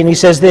 and 18, he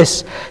says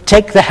this,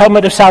 take the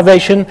helmet of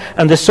salvation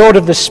and the sword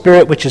of the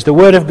Spirit, which is the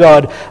word of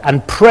God,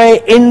 and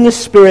pray in the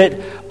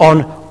Spirit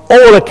on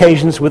all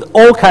occasions with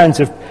all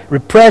kinds of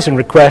prayers and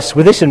requests.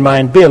 With this in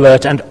mind, be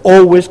alert and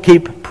always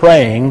keep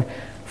praying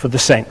for the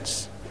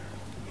saints.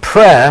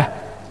 Prayer,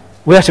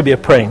 we have to be a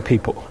praying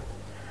people.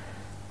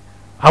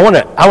 I want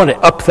to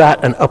up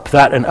that and up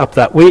that and up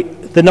that.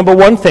 The number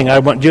one thing I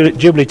want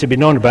Jubilee to be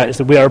known about is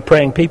that we are a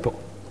praying people.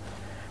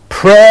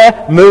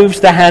 Prayer moves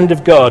the hand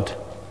of God.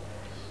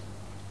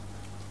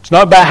 It's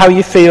not about how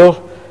you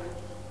feel.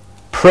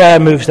 Prayer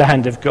moves the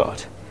hand of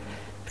God.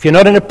 If you're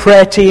not in a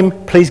prayer team,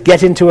 please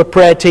get into a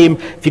prayer team.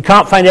 If you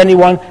can't find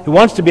anyone who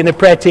wants to be in a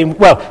prayer team,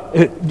 well,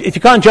 if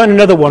you can't join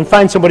another one,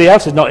 find somebody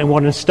else who's not in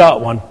one and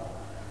start one.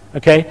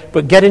 Okay?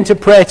 But get into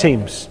prayer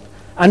teams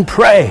and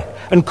pray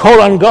and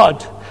call on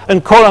God.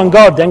 And call on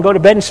God, then go to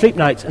bed and sleep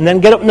nights, and then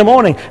get up in the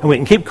morning, and we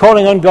can keep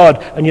calling on God.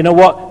 And you know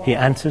what? He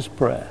answers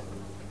prayer.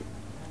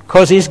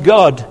 Because he's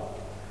God.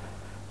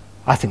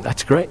 I think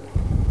that's great.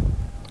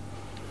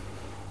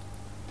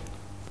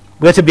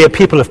 We're to be a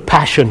people of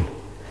passion.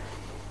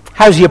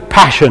 How's your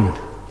passion?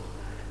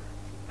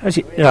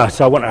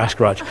 So I want to ask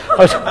Raj.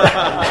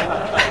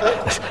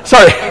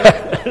 Sorry.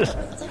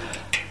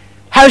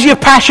 How's your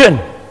passion?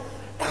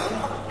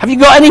 Have you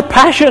got any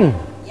passion?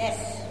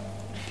 Yes.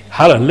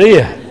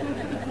 Hallelujah.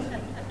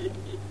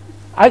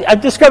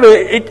 I've discovered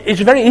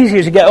it's very easy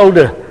as you get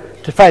older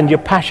to find your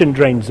passion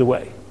drains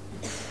away.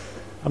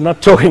 I'm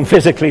not talking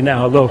physically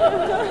now, although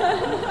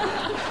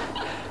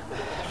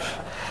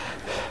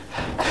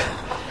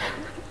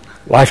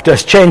life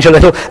does change a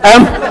little.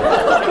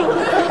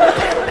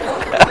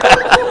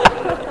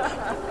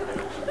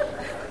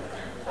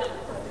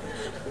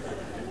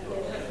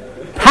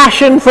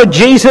 Passion for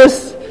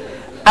Jesus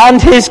and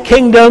his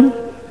kingdom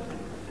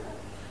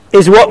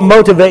is what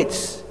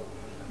motivates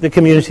the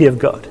community of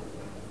God.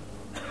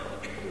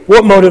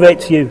 What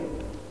motivates you?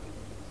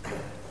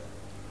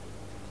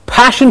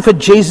 Passion for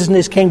Jesus and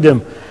his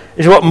kingdom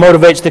is what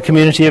motivates the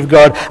community of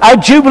God. Our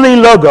Jubilee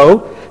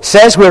logo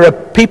says we're a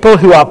people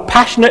who are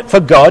passionate for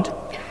God,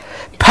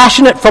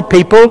 passionate for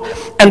people,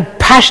 and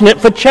passionate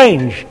for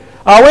change.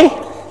 Are we?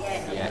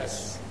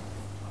 Yes.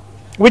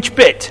 Which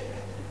bit?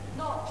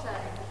 Not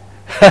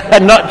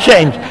change. Not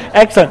change.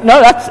 Excellent.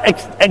 No, that's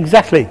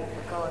exactly.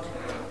 God.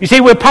 You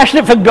see, we're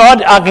passionate for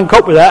God. I can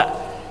cope with that.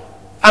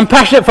 I'm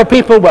passionate for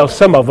people. Well,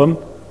 some of them.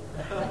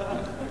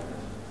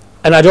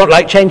 And I don't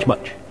like change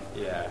much.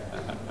 Yeah.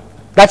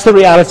 That's the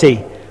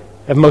reality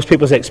of most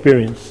people's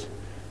experience.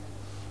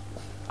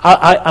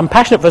 I'm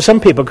passionate for some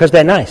people because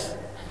they're nice.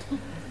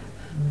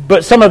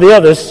 But some of the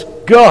others,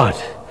 God,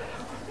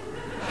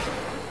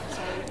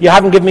 you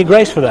haven't given me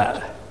grace for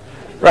that.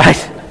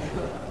 Right?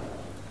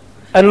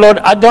 And Lord,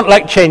 I don't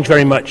like change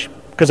very much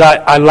because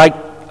I like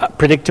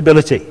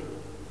predictability.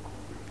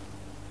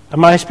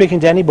 Am I speaking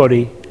to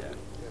anybody?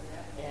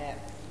 Yeah.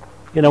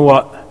 You know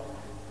what?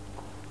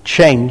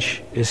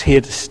 Change is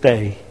here to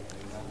stay.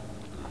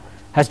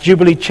 Has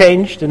Jubilee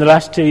changed in the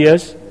last 2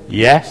 years?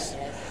 Yes.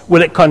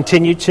 Will it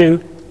continue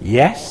to?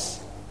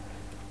 Yes.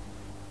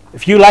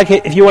 If you like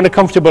it, if you want a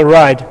comfortable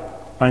ride,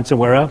 find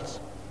somewhere else.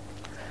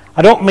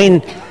 I don't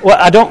mean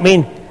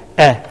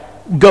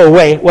go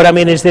away. What I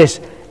mean is this: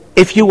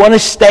 if you want to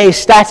stay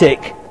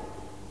static,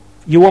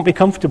 you won't be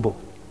comfortable,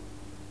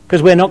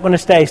 because we're not going to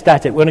stay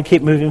static. We're going to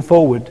keep moving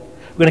forward.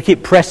 We're going to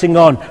keep pressing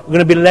on. We're going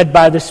to be led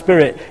by the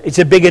Spirit. It's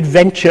a big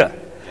adventure.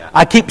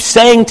 I keep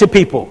saying to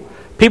people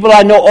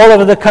I know all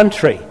over the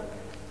country,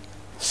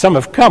 some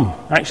have come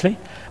actually,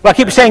 but I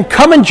keep saying,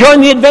 come and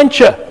join the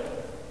adventure.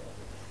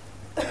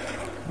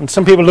 And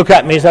some people look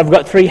at me as I've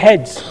got 3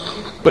 heads,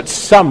 but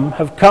some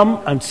have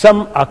come and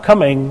some are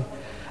coming,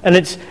 and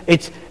it's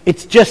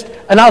just,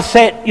 and I'll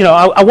say it,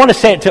 I want to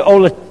say it to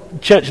all the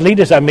church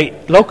leaders I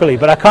meet locally,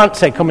 but I can't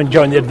say come and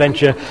join the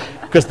adventure,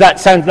 because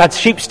that's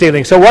sheep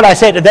stealing. So what I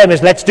say to them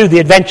is, let's do the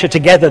adventure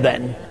together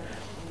then.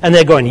 And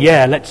they're going,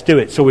 yeah, let's do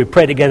it. So we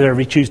pray together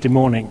every Tuesday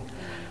morning.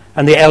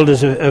 And the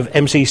elders of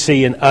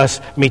MCC and us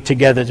meet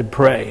together to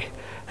pray.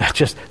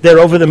 They're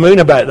over the moon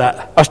about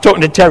that. I was talking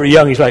to Terry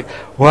Young. He's like,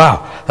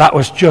 wow, that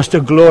was just a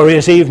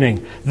glorious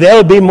evening.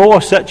 There'll be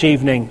more such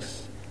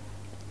evenings,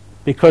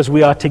 because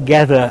we are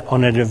together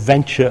on an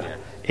adventure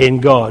in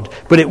God.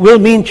 But it will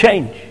mean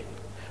change.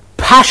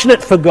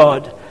 Passionate for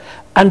God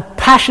and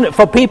passionate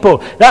for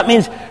people. That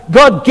means,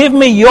 God, give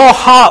me your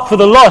heart for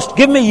the lost.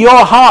 Give me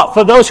your heart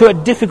for those who are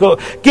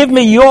difficult. Give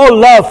me your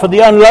love for the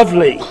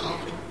unlovely.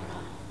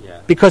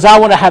 Because I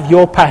want to have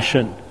your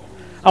passion.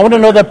 I want to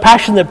know the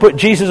passion that put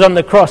Jesus on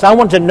the cross. I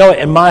want to know it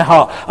in my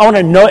heart. I want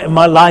to know it in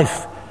my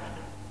life.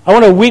 I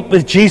want to weep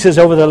with Jesus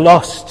over the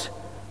lost.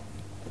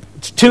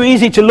 It's too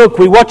easy to look.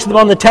 We watch them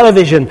on the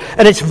television,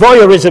 and it's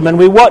voyeurism, and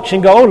we watch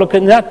and go, oh, look,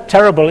 isn't that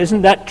terrible?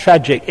 Isn't that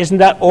tragic? Isn't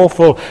that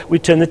awful? We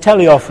turn the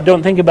telly off, we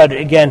don't think about it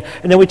again,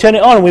 and then we turn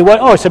it on, and we watch,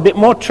 oh, it's a bit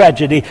more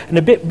tragedy, and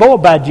a bit more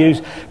bad news.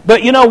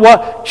 But you know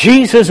what?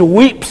 Jesus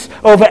weeps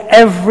over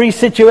every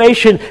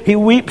situation. He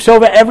weeps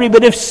over every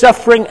bit of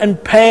suffering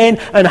and pain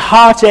and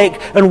heartache,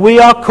 and we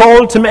are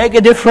called to make a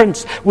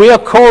difference. We are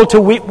called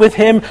to weep with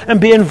him and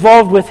be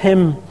involved with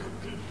him.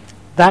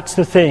 That's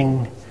the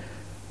thing.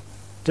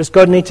 Does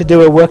God need to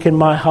do a work in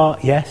my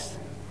heart? Yes.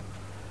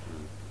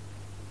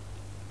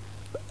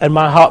 And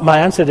my heart, my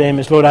answer to him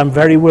is, Lord, I'm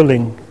very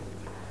willing.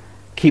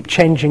 Keep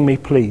changing me,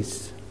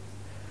 please.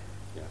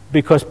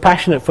 Because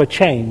passionate for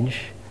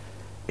change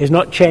is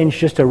not change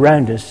just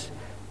around us,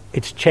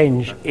 it's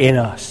change in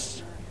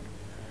us.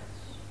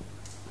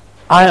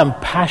 I am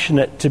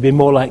passionate to be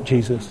more like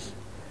Jesus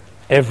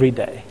every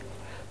day.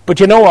 But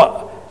you know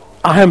what?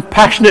 I am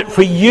passionate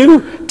for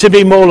you to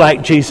be more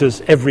like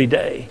Jesus every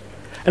day.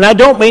 And I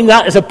don't mean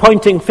that as a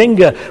pointing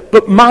finger,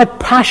 but my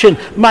passion,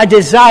 my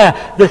desire,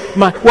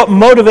 what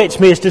motivates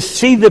me is to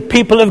see the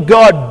people of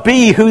God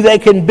be who they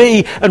can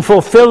be and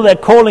fulfill their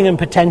calling and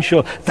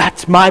potential.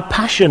 That's my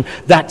passion.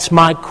 That's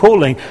my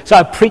calling. So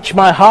I preach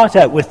my heart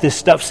out with this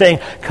stuff, saying,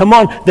 come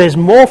on, there's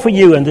more for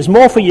you, and there's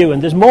more for you,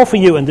 and there's more for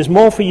you, and there's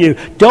more for you.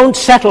 Don't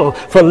settle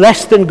for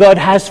less than God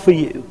has for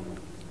you.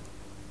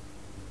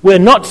 We're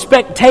not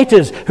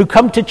spectators who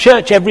come to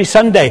church every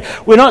Sunday.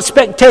 We're not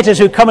spectators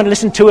who come and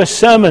listen to a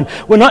sermon.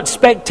 We're not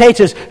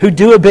spectators who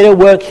do a bit of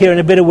work here and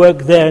a bit of work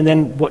there and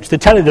then watch the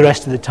telly the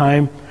rest of the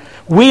time.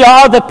 We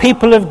are the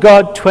people of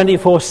God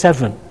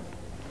 24/7.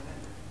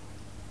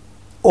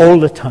 All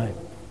the time.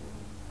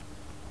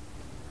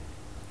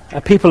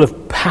 A people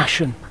of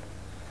passion.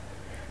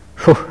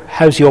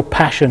 How's your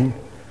passion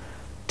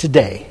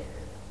today?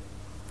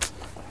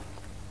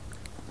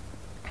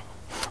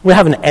 We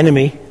have an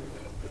enemy,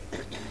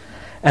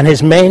 and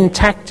his main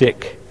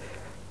tactic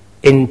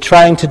in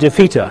trying to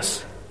defeat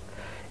us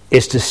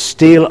is to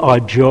steal our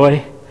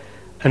joy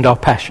and our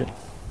passion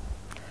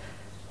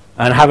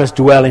and have us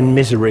dwell in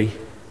misery.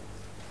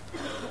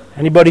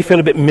 Anybody feel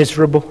a bit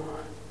miserable?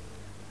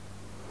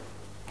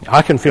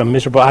 I can feel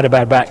miserable. I had a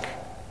bad back.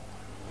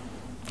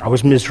 I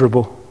was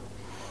miserable.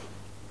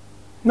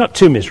 Not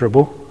too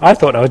miserable. I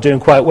thought I was doing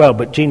quite well,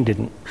 but Jean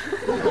didn't.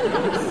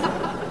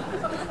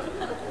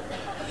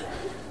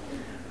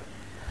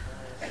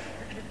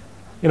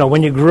 You know,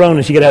 when you groan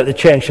as you get out of the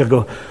chair, she'll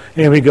go,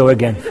 here we go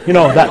again. You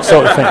know, that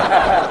sort of thing.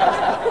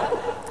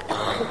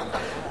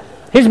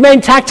 His main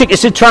tactic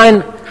is to try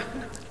and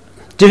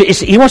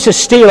he wants to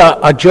steal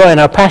our joy and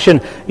our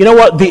passion. You know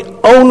what? The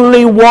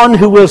only one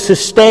who will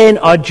sustain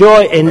our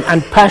joy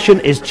and passion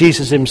is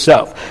Jesus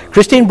himself.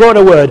 Christine brought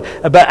a word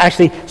about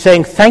actually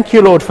saying, thank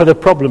you, Lord, for the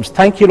problems.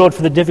 Thank you, Lord,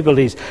 for the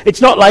difficulties. It's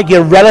not like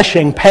you're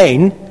relishing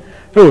pain.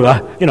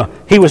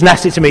 He was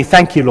nasty to me.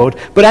 Thank you, Lord.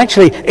 But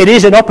actually, it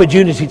is an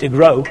opportunity to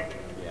grow.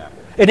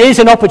 It is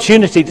an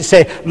opportunity to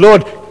say,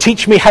 Lord,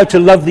 teach me how to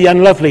love the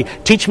unlovely.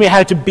 Teach me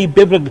how to be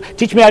biblical.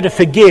 Teach me how to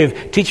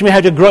forgive. Teach me how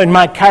to grow in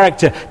my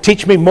character.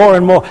 Teach me more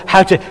and more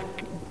how to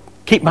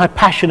keep my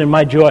passion and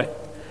my joy.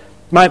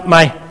 My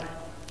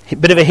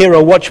bit of a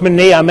hero, Watchman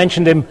Nee, I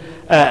mentioned him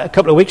a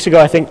couple of weeks ago,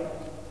 I think.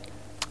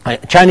 A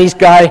Chinese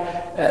guy,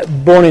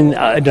 born in,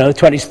 the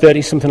 20s,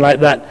 30s, something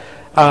like that.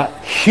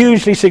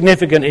 Hugely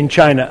significant in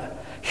China.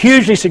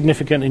 Hugely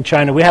significant in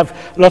China. We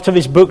have lots of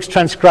his books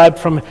transcribed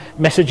from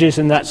messages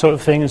and that sort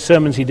of thing, and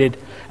sermons he did,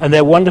 and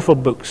they're wonderful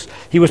books.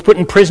 He was put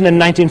in prison in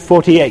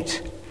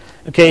 1948.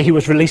 Okay, he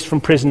was released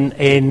from prison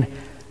in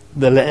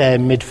the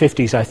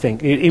mid-50s, I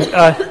think. He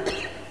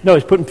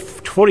was put in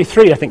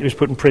 43, I think he was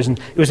put in prison.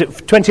 It was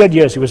 20-odd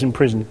years he was in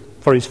prison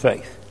for his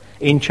faith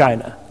in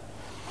China.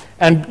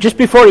 And just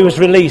before he was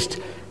released,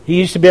 he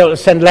used to be able to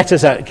send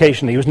letters out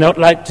occasionally.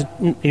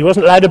 He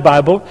wasn't allowed a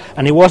Bible,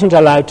 and he wasn't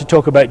allowed to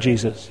talk about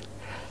Jesus.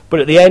 But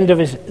at the end of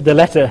the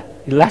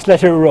last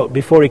letter he wrote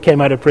before he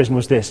came out of prison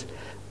was this: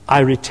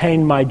 I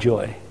retain my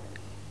joy.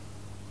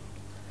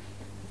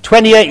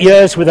 28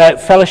 years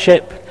without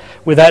fellowship,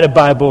 without a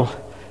Bible,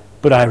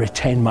 but I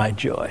retain my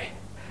joy.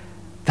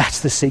 That's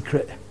the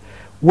secret.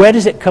 Where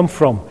does it come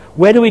from?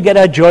 Where do we get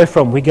our joy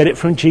from? We get it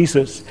from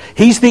Jesus.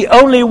 He's the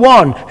only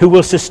one who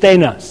will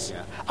sustain us.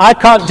 I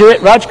can't do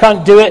it, Raj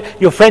can't do it,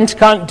 your friends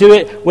can't do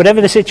it,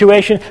 whatever the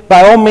situation.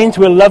 By all means,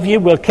 we'll love you,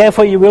 we'll care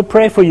for you, we'll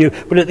pray for you.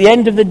 But at the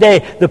end of the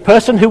day, the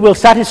person who will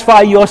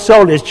satisfy your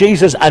soul is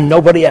Jesus and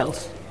nobody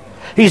else.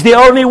 He's the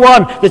only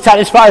one that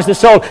satisfies the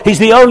soul. He's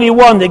the only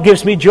one that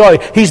gives me joy.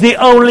 He's the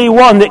only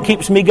one that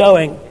keeps me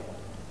going.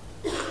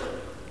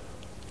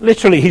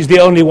 Literally, he's the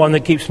only one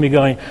that keeps me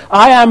going.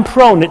 I am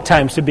prone at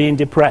times to being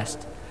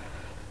depressed.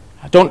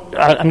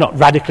 I'm not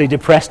radically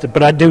depressed,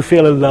 but I do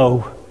feel a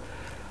low.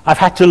 I've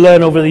had to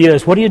learn over the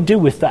years, what do you do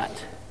with that?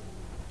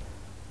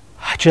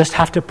 I just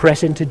have to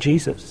press into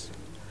Jesus.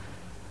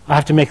 I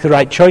have to make the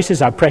right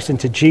choices. I press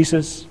into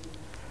Jesus.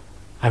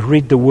 I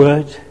read the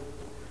Word.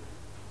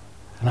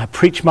 And I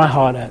preach my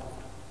heart out.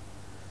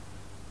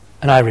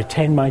 And I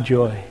retain my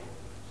joy.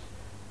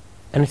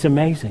 And it's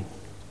amazing.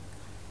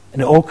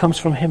 And it all comes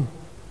from Him.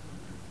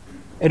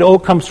 It all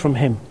comes from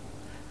Him.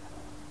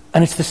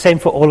 And it's the same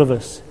for all of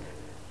us.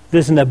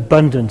 There's an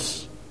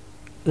abundance.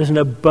 There's an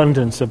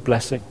abundance of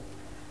blessing.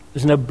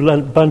 There's an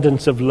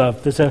abundance of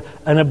love. There's an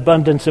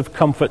abundance of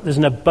comfort. There's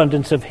an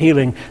abundance of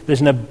healing.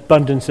 There's an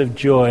abundance of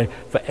joy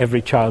for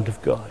every child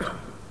of God.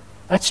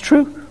 That's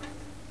true.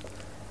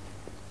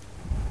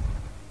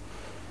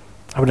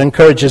 I would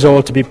encourage us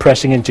all to be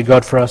pressing into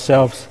God for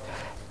ourselves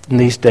in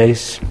these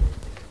days.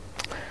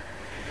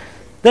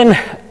 Then,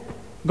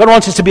 God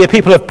wants us to be a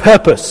people of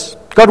purpose.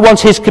 God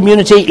wants His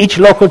community, each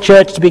local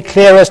church, to be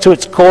clear as to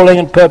its calling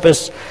and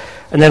purpose,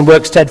 and then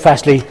work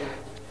steadfastly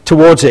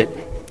towards it.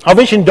 Our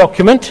vision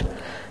document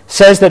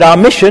says that our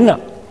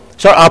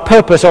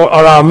purpose, or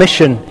our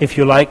mission, if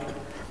you like,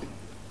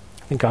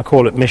 I think I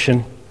call it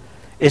mission,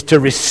 is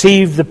to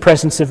receive the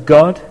presence of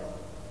God.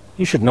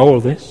 You should know all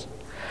this.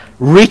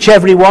 Reach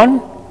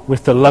everyone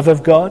with the love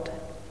of God.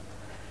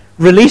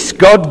 Release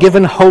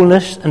God-given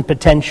wholeness and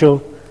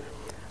potential,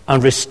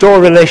 and restore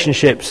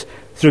relationships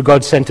through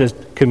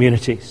God-centered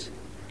communities.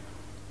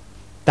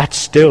 That's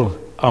still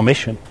our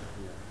mission.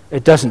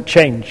 It doesn't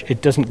change.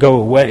 It doesn't go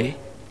away.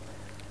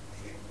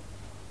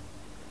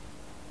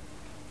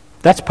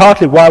 That's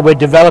partly why we're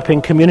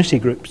developing community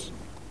groups.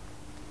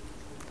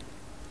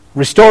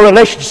 Restore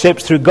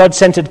relationships through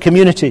God-centered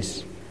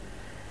communities.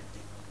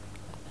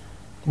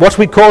 What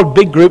we call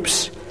big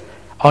groups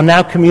are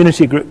now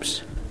community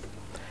groups.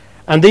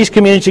 And these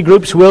community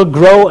groups will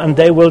grow and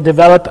they will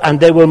develop and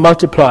they will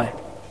multiply.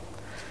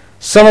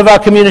 Some of our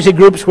community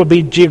groups will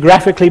be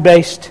geographically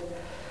based.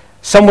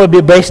 Some will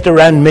be based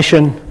around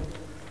mission.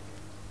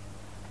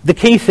 The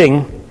key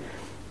thing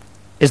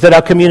is that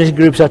our community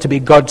groups are to be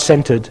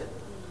God-centered.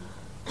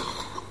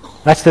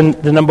 That's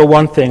the number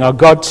one thing, are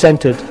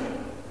God-centered,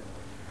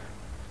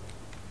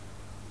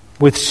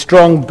 with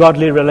strong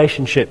godly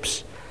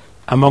relationships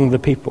among the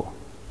people.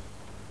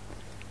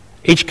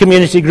 Each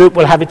community group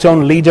will have its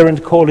own leader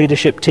and core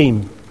leadership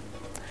team.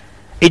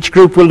 Each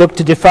group will look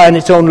to define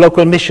its own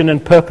local mission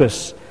and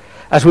purpose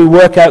as we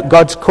work out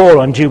God's call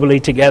on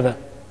Jubilee together.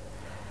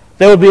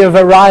 There will be a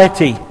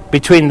variety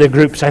between the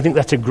groups. I think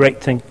that's a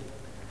great thing.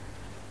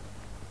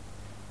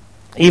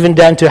 Even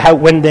down to how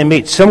when they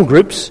meet. Some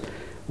groups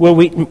will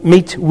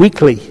meet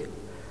weekly.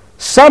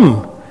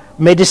 Some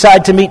may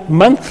decide to meet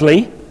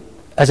monthly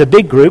as a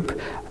big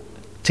group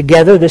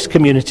together, this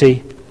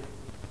community,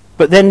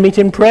 but then meet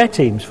in prayer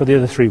teams for the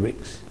other 3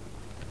 weeks.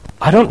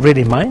 I don't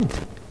really mind.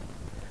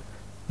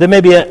 There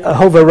may be a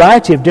whole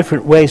variety of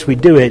different ways we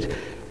do it.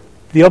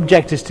 The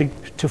object is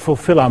to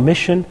fulfill our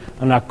mission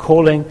and our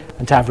calling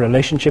and to have a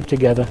relationship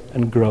together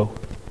and grow.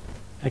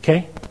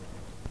 Okay?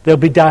 They'll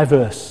be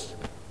diverse.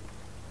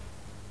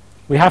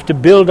 We have to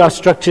build our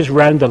structures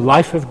around the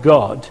life of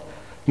God,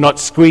 not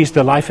squeeze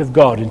the life of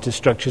God into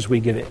structures we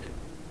give it.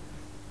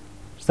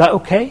 Is that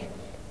okay?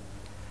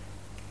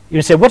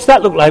 You say, what's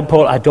that look like,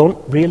 Paul? I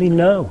don't really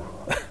know.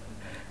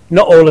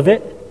 Not all of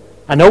it.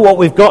 I know what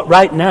we've got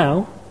right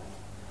now.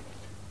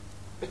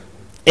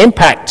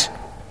 Impact.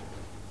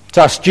 It's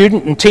our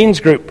student and teens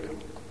group.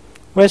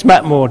 Where's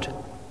Matt Maud?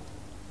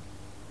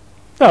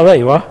 Oh, there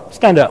you are.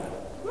 Stand up.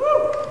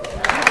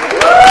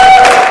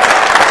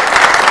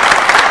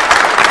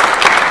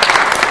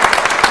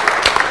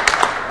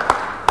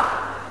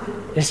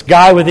 This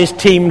guy with his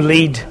team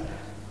lead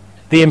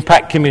the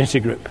Impact Community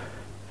Group.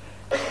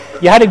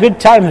 You had a good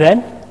time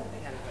then?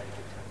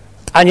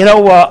 And you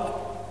know what?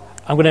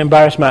 I'm going to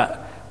embarrass Matt.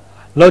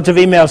 Loads of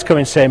emails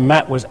coming saying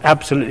Matt was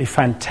absolutely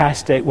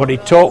fantastic. What he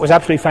taught was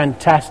absolutely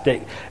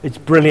fantastic. It's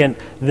brilliant.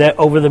 They're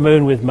over the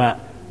moon with Matt.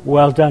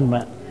 Well done,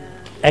 Matt.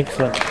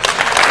 Excellent.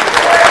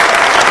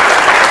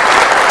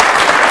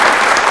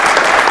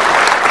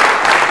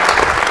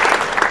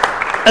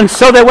 And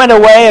so they went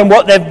away, and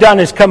what they've done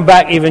is come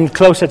back even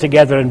closer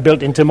together and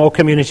built into more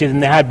community than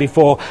they had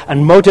before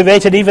and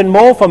motivated even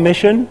more for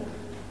mission.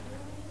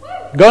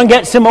 Go and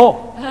get some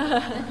more.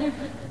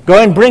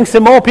 Go and bring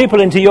some more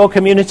people into your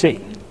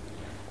community.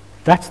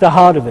 That's the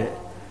heart of it.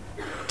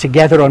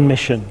 Together on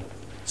mission.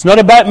 It's not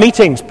about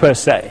meetings per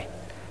se.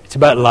 It's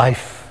about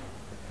life.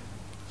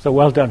 So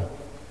well done.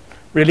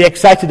 Really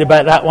excited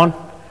about that one.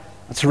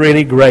 That's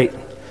really great.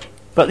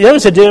 But the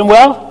others are doing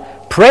well.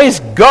 Praise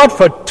God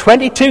for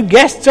 22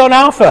 guests on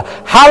Alpha.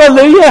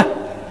 Hallelujah.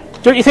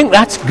 Don't you think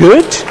that's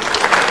good?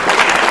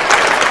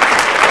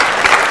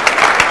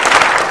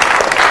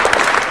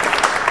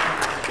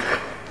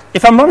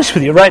 If I'm honest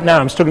with you, right now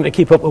I'm struggling to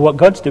keep up with what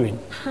God's doing.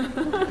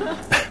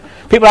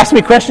 People ask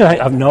me questions,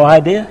 I have no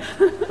idea.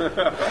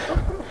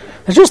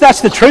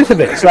 That's the truth of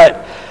it. It's like,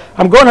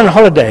 I'm going on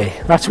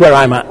holiday. That's where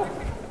I'm at.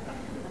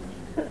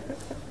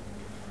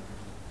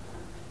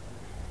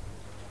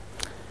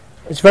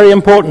 It's very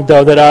important,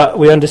 though, that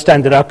we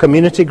understand that our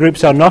community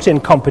groups are not in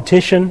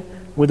competition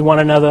with one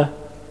another.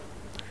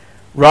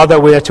 Rather,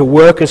 we are to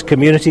work as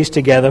communities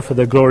together for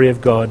the glory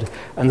of God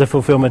and the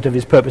fulfillment of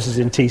His purposes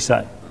in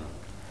Teesside.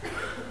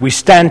 We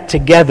stand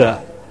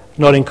together,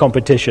 not in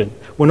competition.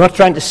 We're not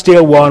trying to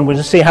steal one. We're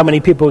to see how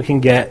many people we can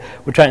get.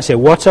 We're trying to say,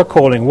 what's our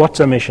calling? What's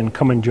our mission?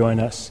 Come and join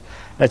us.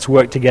 Let's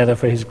work together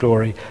for His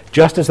glory.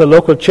 Just as the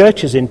local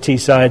churches in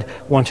Teesside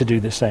want to do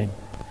the same.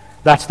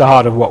 That's the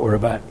heart of what we're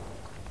about.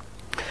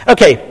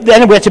 Okay,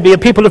 then we're to be a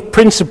people of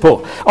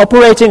principle,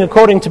 operating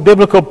according to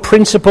biblical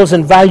principles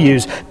and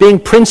values, being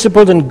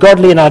principled and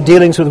godly in our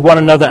dealings with one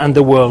another and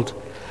the world.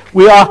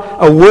 We are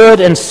a word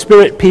and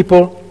spirit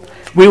people.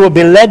 We will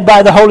be led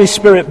by the Holy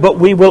Spirit, but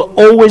we will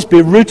always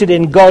be rooted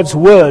in God's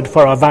word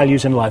for our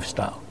values and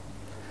lifestyle.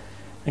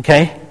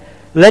 Okay?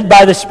 Led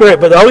by the Spirit,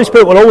 but the Holy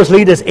Spirit will always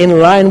lead us in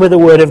line with the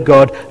word of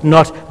God,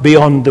 not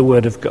beyond the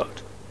word of God.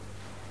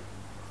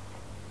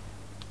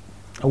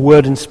 A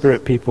word and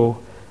spirit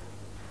people,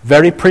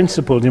 very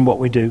principled in what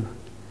we do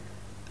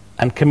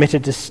and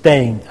committed to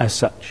staying as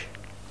such.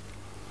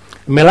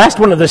 And my last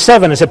one of the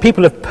 7 is a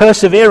people of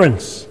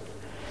perseverance.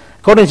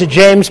 According to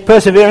James,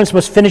 perseverance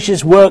must finish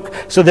its work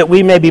so that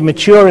we may be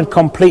mature and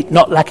complete,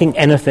 not lacking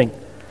anything.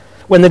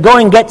 When the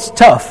going gets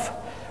tough,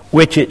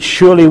 which it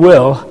surely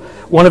will,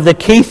 one of the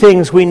key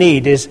things we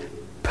need is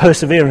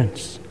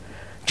perseverance.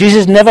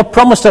 Jesus never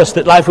promised us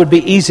that life would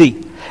be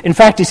easy. In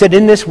fact, He said,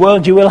 in this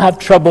world you will have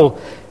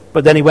trouble.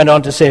 But then He went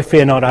on to say,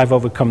 fear not, I've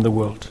overcome the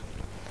world.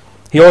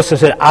 He also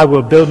said, I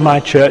will build my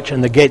church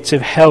and the gates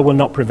of hell will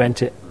not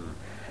prevent it.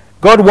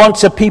 God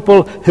wants a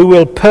people who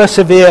will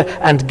persevere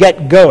and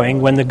get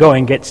going when the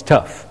going gets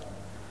tough.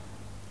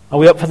 Are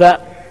we up for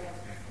that?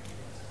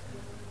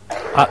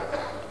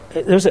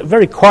 There was a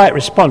very quiet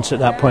response at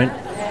that point.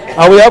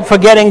 Are we up for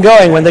getting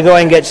going when the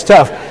going gets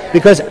tough?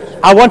 Because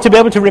I want to be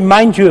able to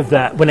remind you of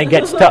that when it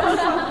gets tough.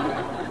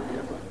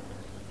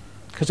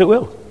 Because it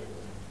will.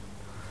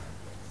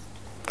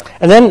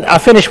 And then I'll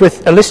finish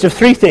with a list of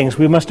 3 things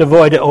we must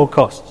avoid at all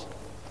costs.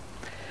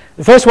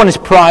 The first one is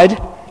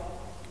pride.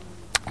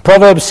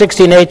 Proverbs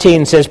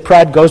 16:18 says,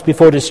 pride goes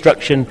before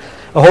destruction,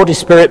 a haughty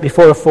spirit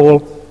before a fall.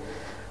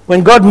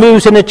 When God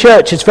moves in a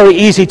church, it's very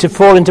easy to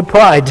fall into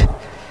pride,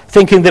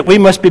 thinking that we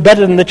must be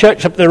better than the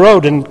church up the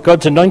road and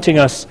God's anointing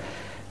us.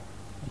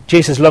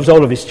 Jesus loves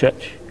all of his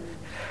church.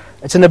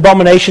 It's an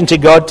abomination to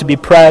God to be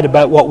proud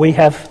about what we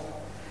have.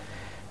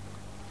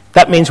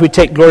 That means we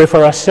take glory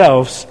for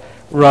ourselves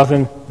rather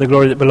than the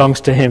glory that belongs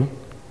to him.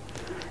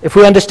 If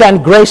we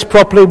understand grace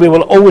properly, we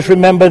will always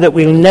remember that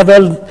we'll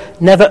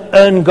never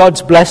earn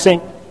God's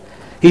blessing.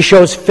 He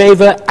shows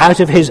favor out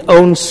of his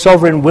own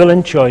sovereign will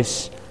and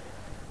choice,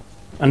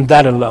 and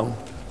that alone.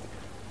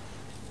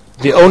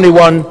 The only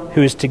one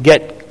who is to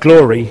get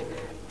glory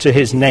to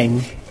his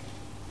name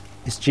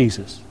is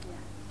Jesus.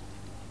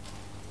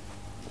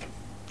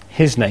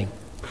 His name.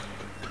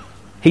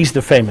 He's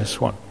the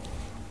famous one.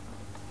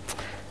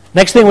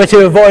 Next thing we're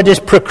to avoid is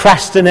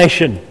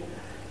procrastination.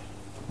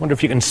 I wonder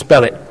if you can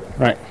spell it.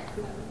 Right.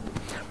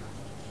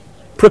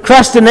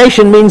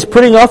 Procrastination means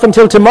putting off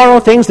until tomorrow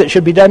things that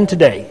should be done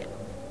today.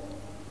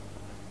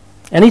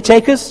 Any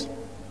takers?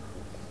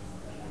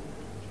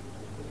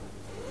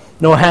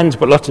 No hands,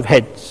 but lots of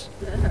heads.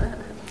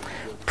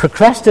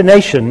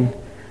 Procrastination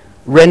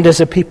renders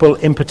a people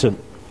impotent.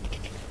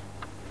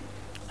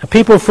 A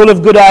people full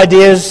of good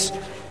ideas,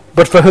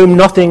 but for whom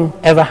nothing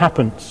ever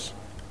happens.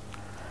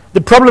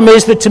 The problem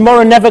is that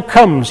tomorrow never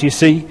comes, you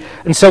see,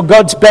 and so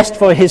God's best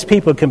for his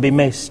people can be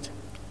missed.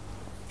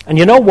 And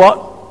you know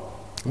what?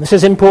 This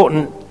is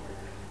important.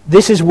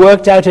 This is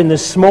worked out in the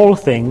small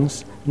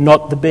things,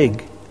 not the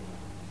big.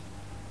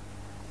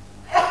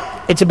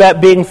 It's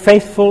about being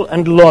faithful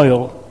and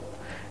loyal.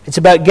 It's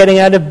about getting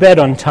out of bed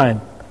on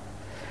time.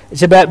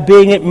 It's about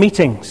being at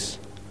meetings.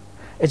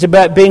 It's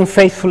about being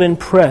faithful in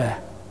prayer.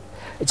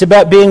 It's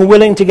about being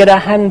willing to get our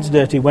hands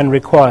dirty when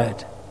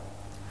required.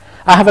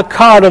 I have a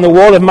card on the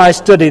wall of my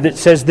study that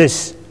says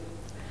this: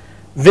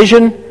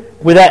 vision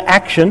without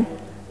action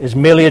is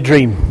merely a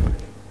dream.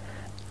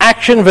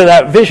 Action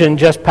without vision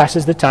just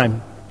passes the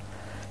time.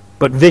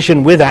 But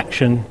vision with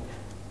action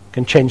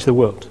can change the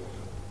world.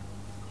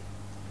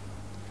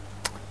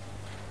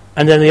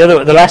 And then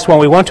the last one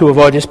we want to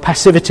avoid is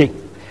passivity.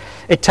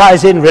 It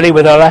ties in really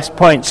with our last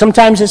point.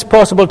 Sometimes it's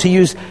possible to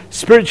use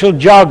spiritual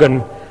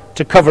jargon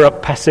to cover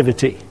up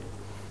passivity.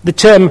 The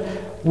term,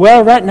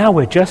 well, right now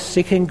we're just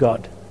seeking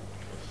God.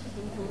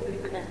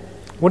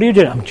 What are you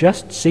doing? I'm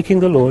just seeking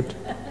the Lord.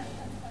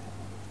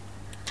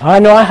 I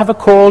know I have a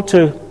call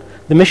to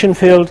the mission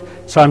field,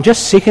 so I'm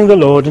just seeking the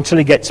Lord until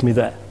he gets me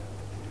there.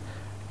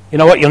 You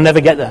know what? You'll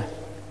never get there.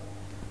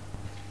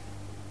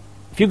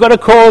 If you've got a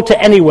call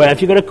to anywhere,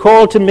 if you've got a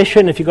call to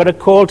mission, if you've got a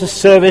call to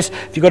service,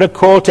 if you've got a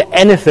call to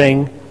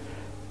anything,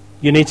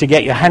 you need to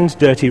get your hands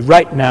dirty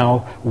right now,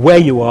 where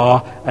you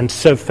are, and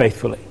serve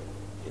faithfully.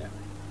 Yeah.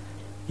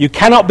 You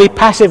cannot be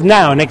passive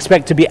now and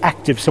expect to be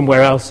active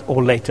somewhere else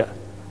or later.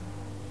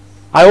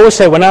 I always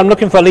say, when I'm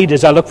looking for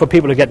leaders, I look for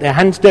people who get their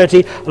hands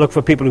dirty, I look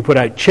for people who put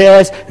out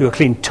chairs, who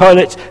clean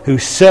toilets, who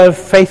serve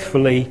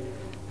faithfully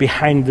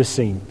behind the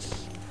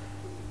scenes.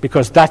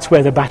 Because that's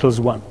where the battle's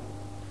won.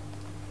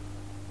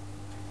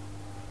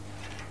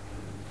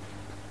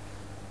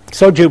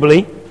 So,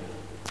 Jubilee,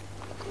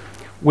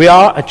 we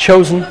are a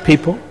chosen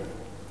people,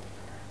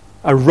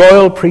 a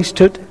royal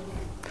priesthood,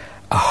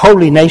 a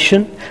holy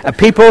nation, a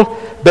people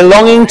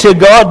belonging to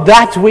God,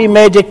 that we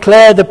may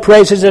declare the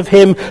praises of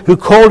him who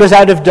called us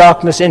out of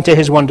darkness into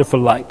his wonderful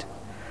light.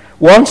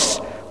 Once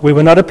we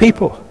were not a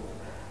people,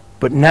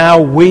 but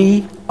now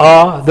we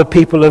are the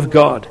people of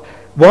God.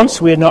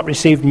 Once we had not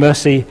received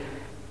mercy,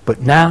 but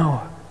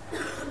now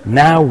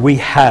we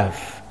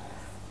have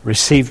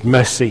received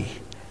mercy,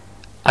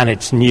 and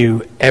it's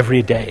new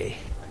every day,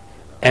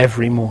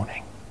 every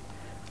morning.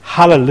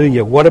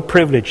 Hallelujah, what a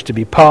privilege to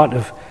be part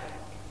of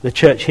the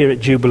church here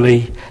at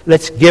Jubilee.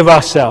 Let's give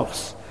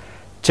ourselves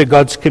to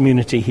God's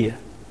community here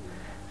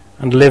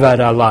and live out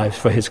our lives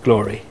for his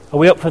glory. Are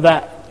we up for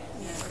that?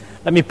 Yes.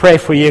 Let me pray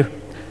for you.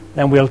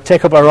 Then we'll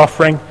take up our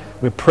offering.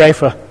 We'll pray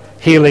for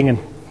healing and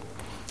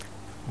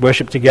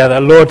worship together.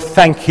 Lord,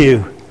 thank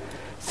you.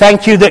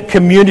 Thank you that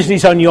community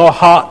is on your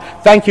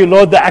heart. Thank you,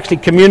 Lord, that actually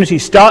community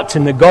starts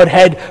in the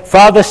Godhead,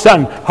 Father,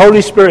 Son,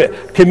 Holy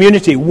Spirit,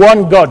 community,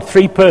 one God,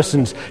 3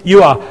 persons.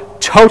 You are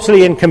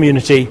totally in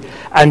community,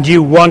 and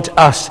you want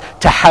us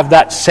to have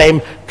that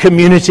same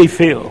community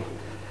feel.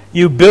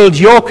 You build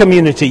your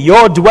community,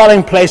 your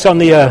dwelling place on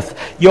the earth,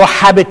 your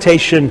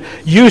habitation.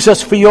 Use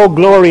us for your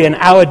glory in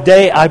our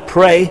day, I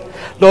pray.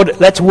 Lord,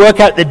 let's work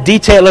out the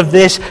detail of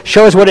this.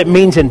 Show us what it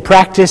means in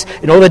practice,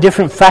 in all the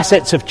different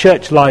facets of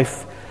church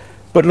life.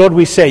 But Lord,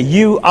 we say,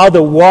 you are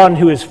the one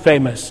who is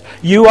famous.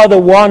 You are the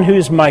one who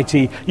is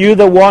mighty. You are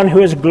the one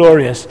who is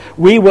glorious.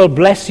 We will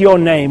bless your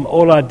name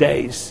all our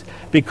days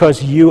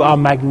because you are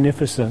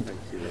magnificent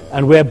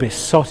and we're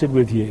besotted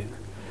with you.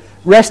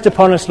 Rest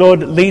upon us,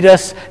 Lord. Lead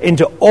us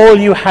into all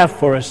you have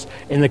for us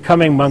in the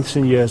coming months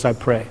and years, I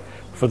pray,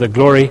 for the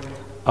glory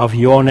of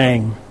your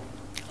name.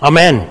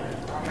 Amen.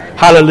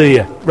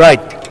 Hallelujah. Right.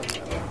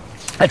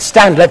 Let's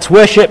stand. Let's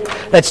worship.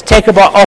 Let's take up our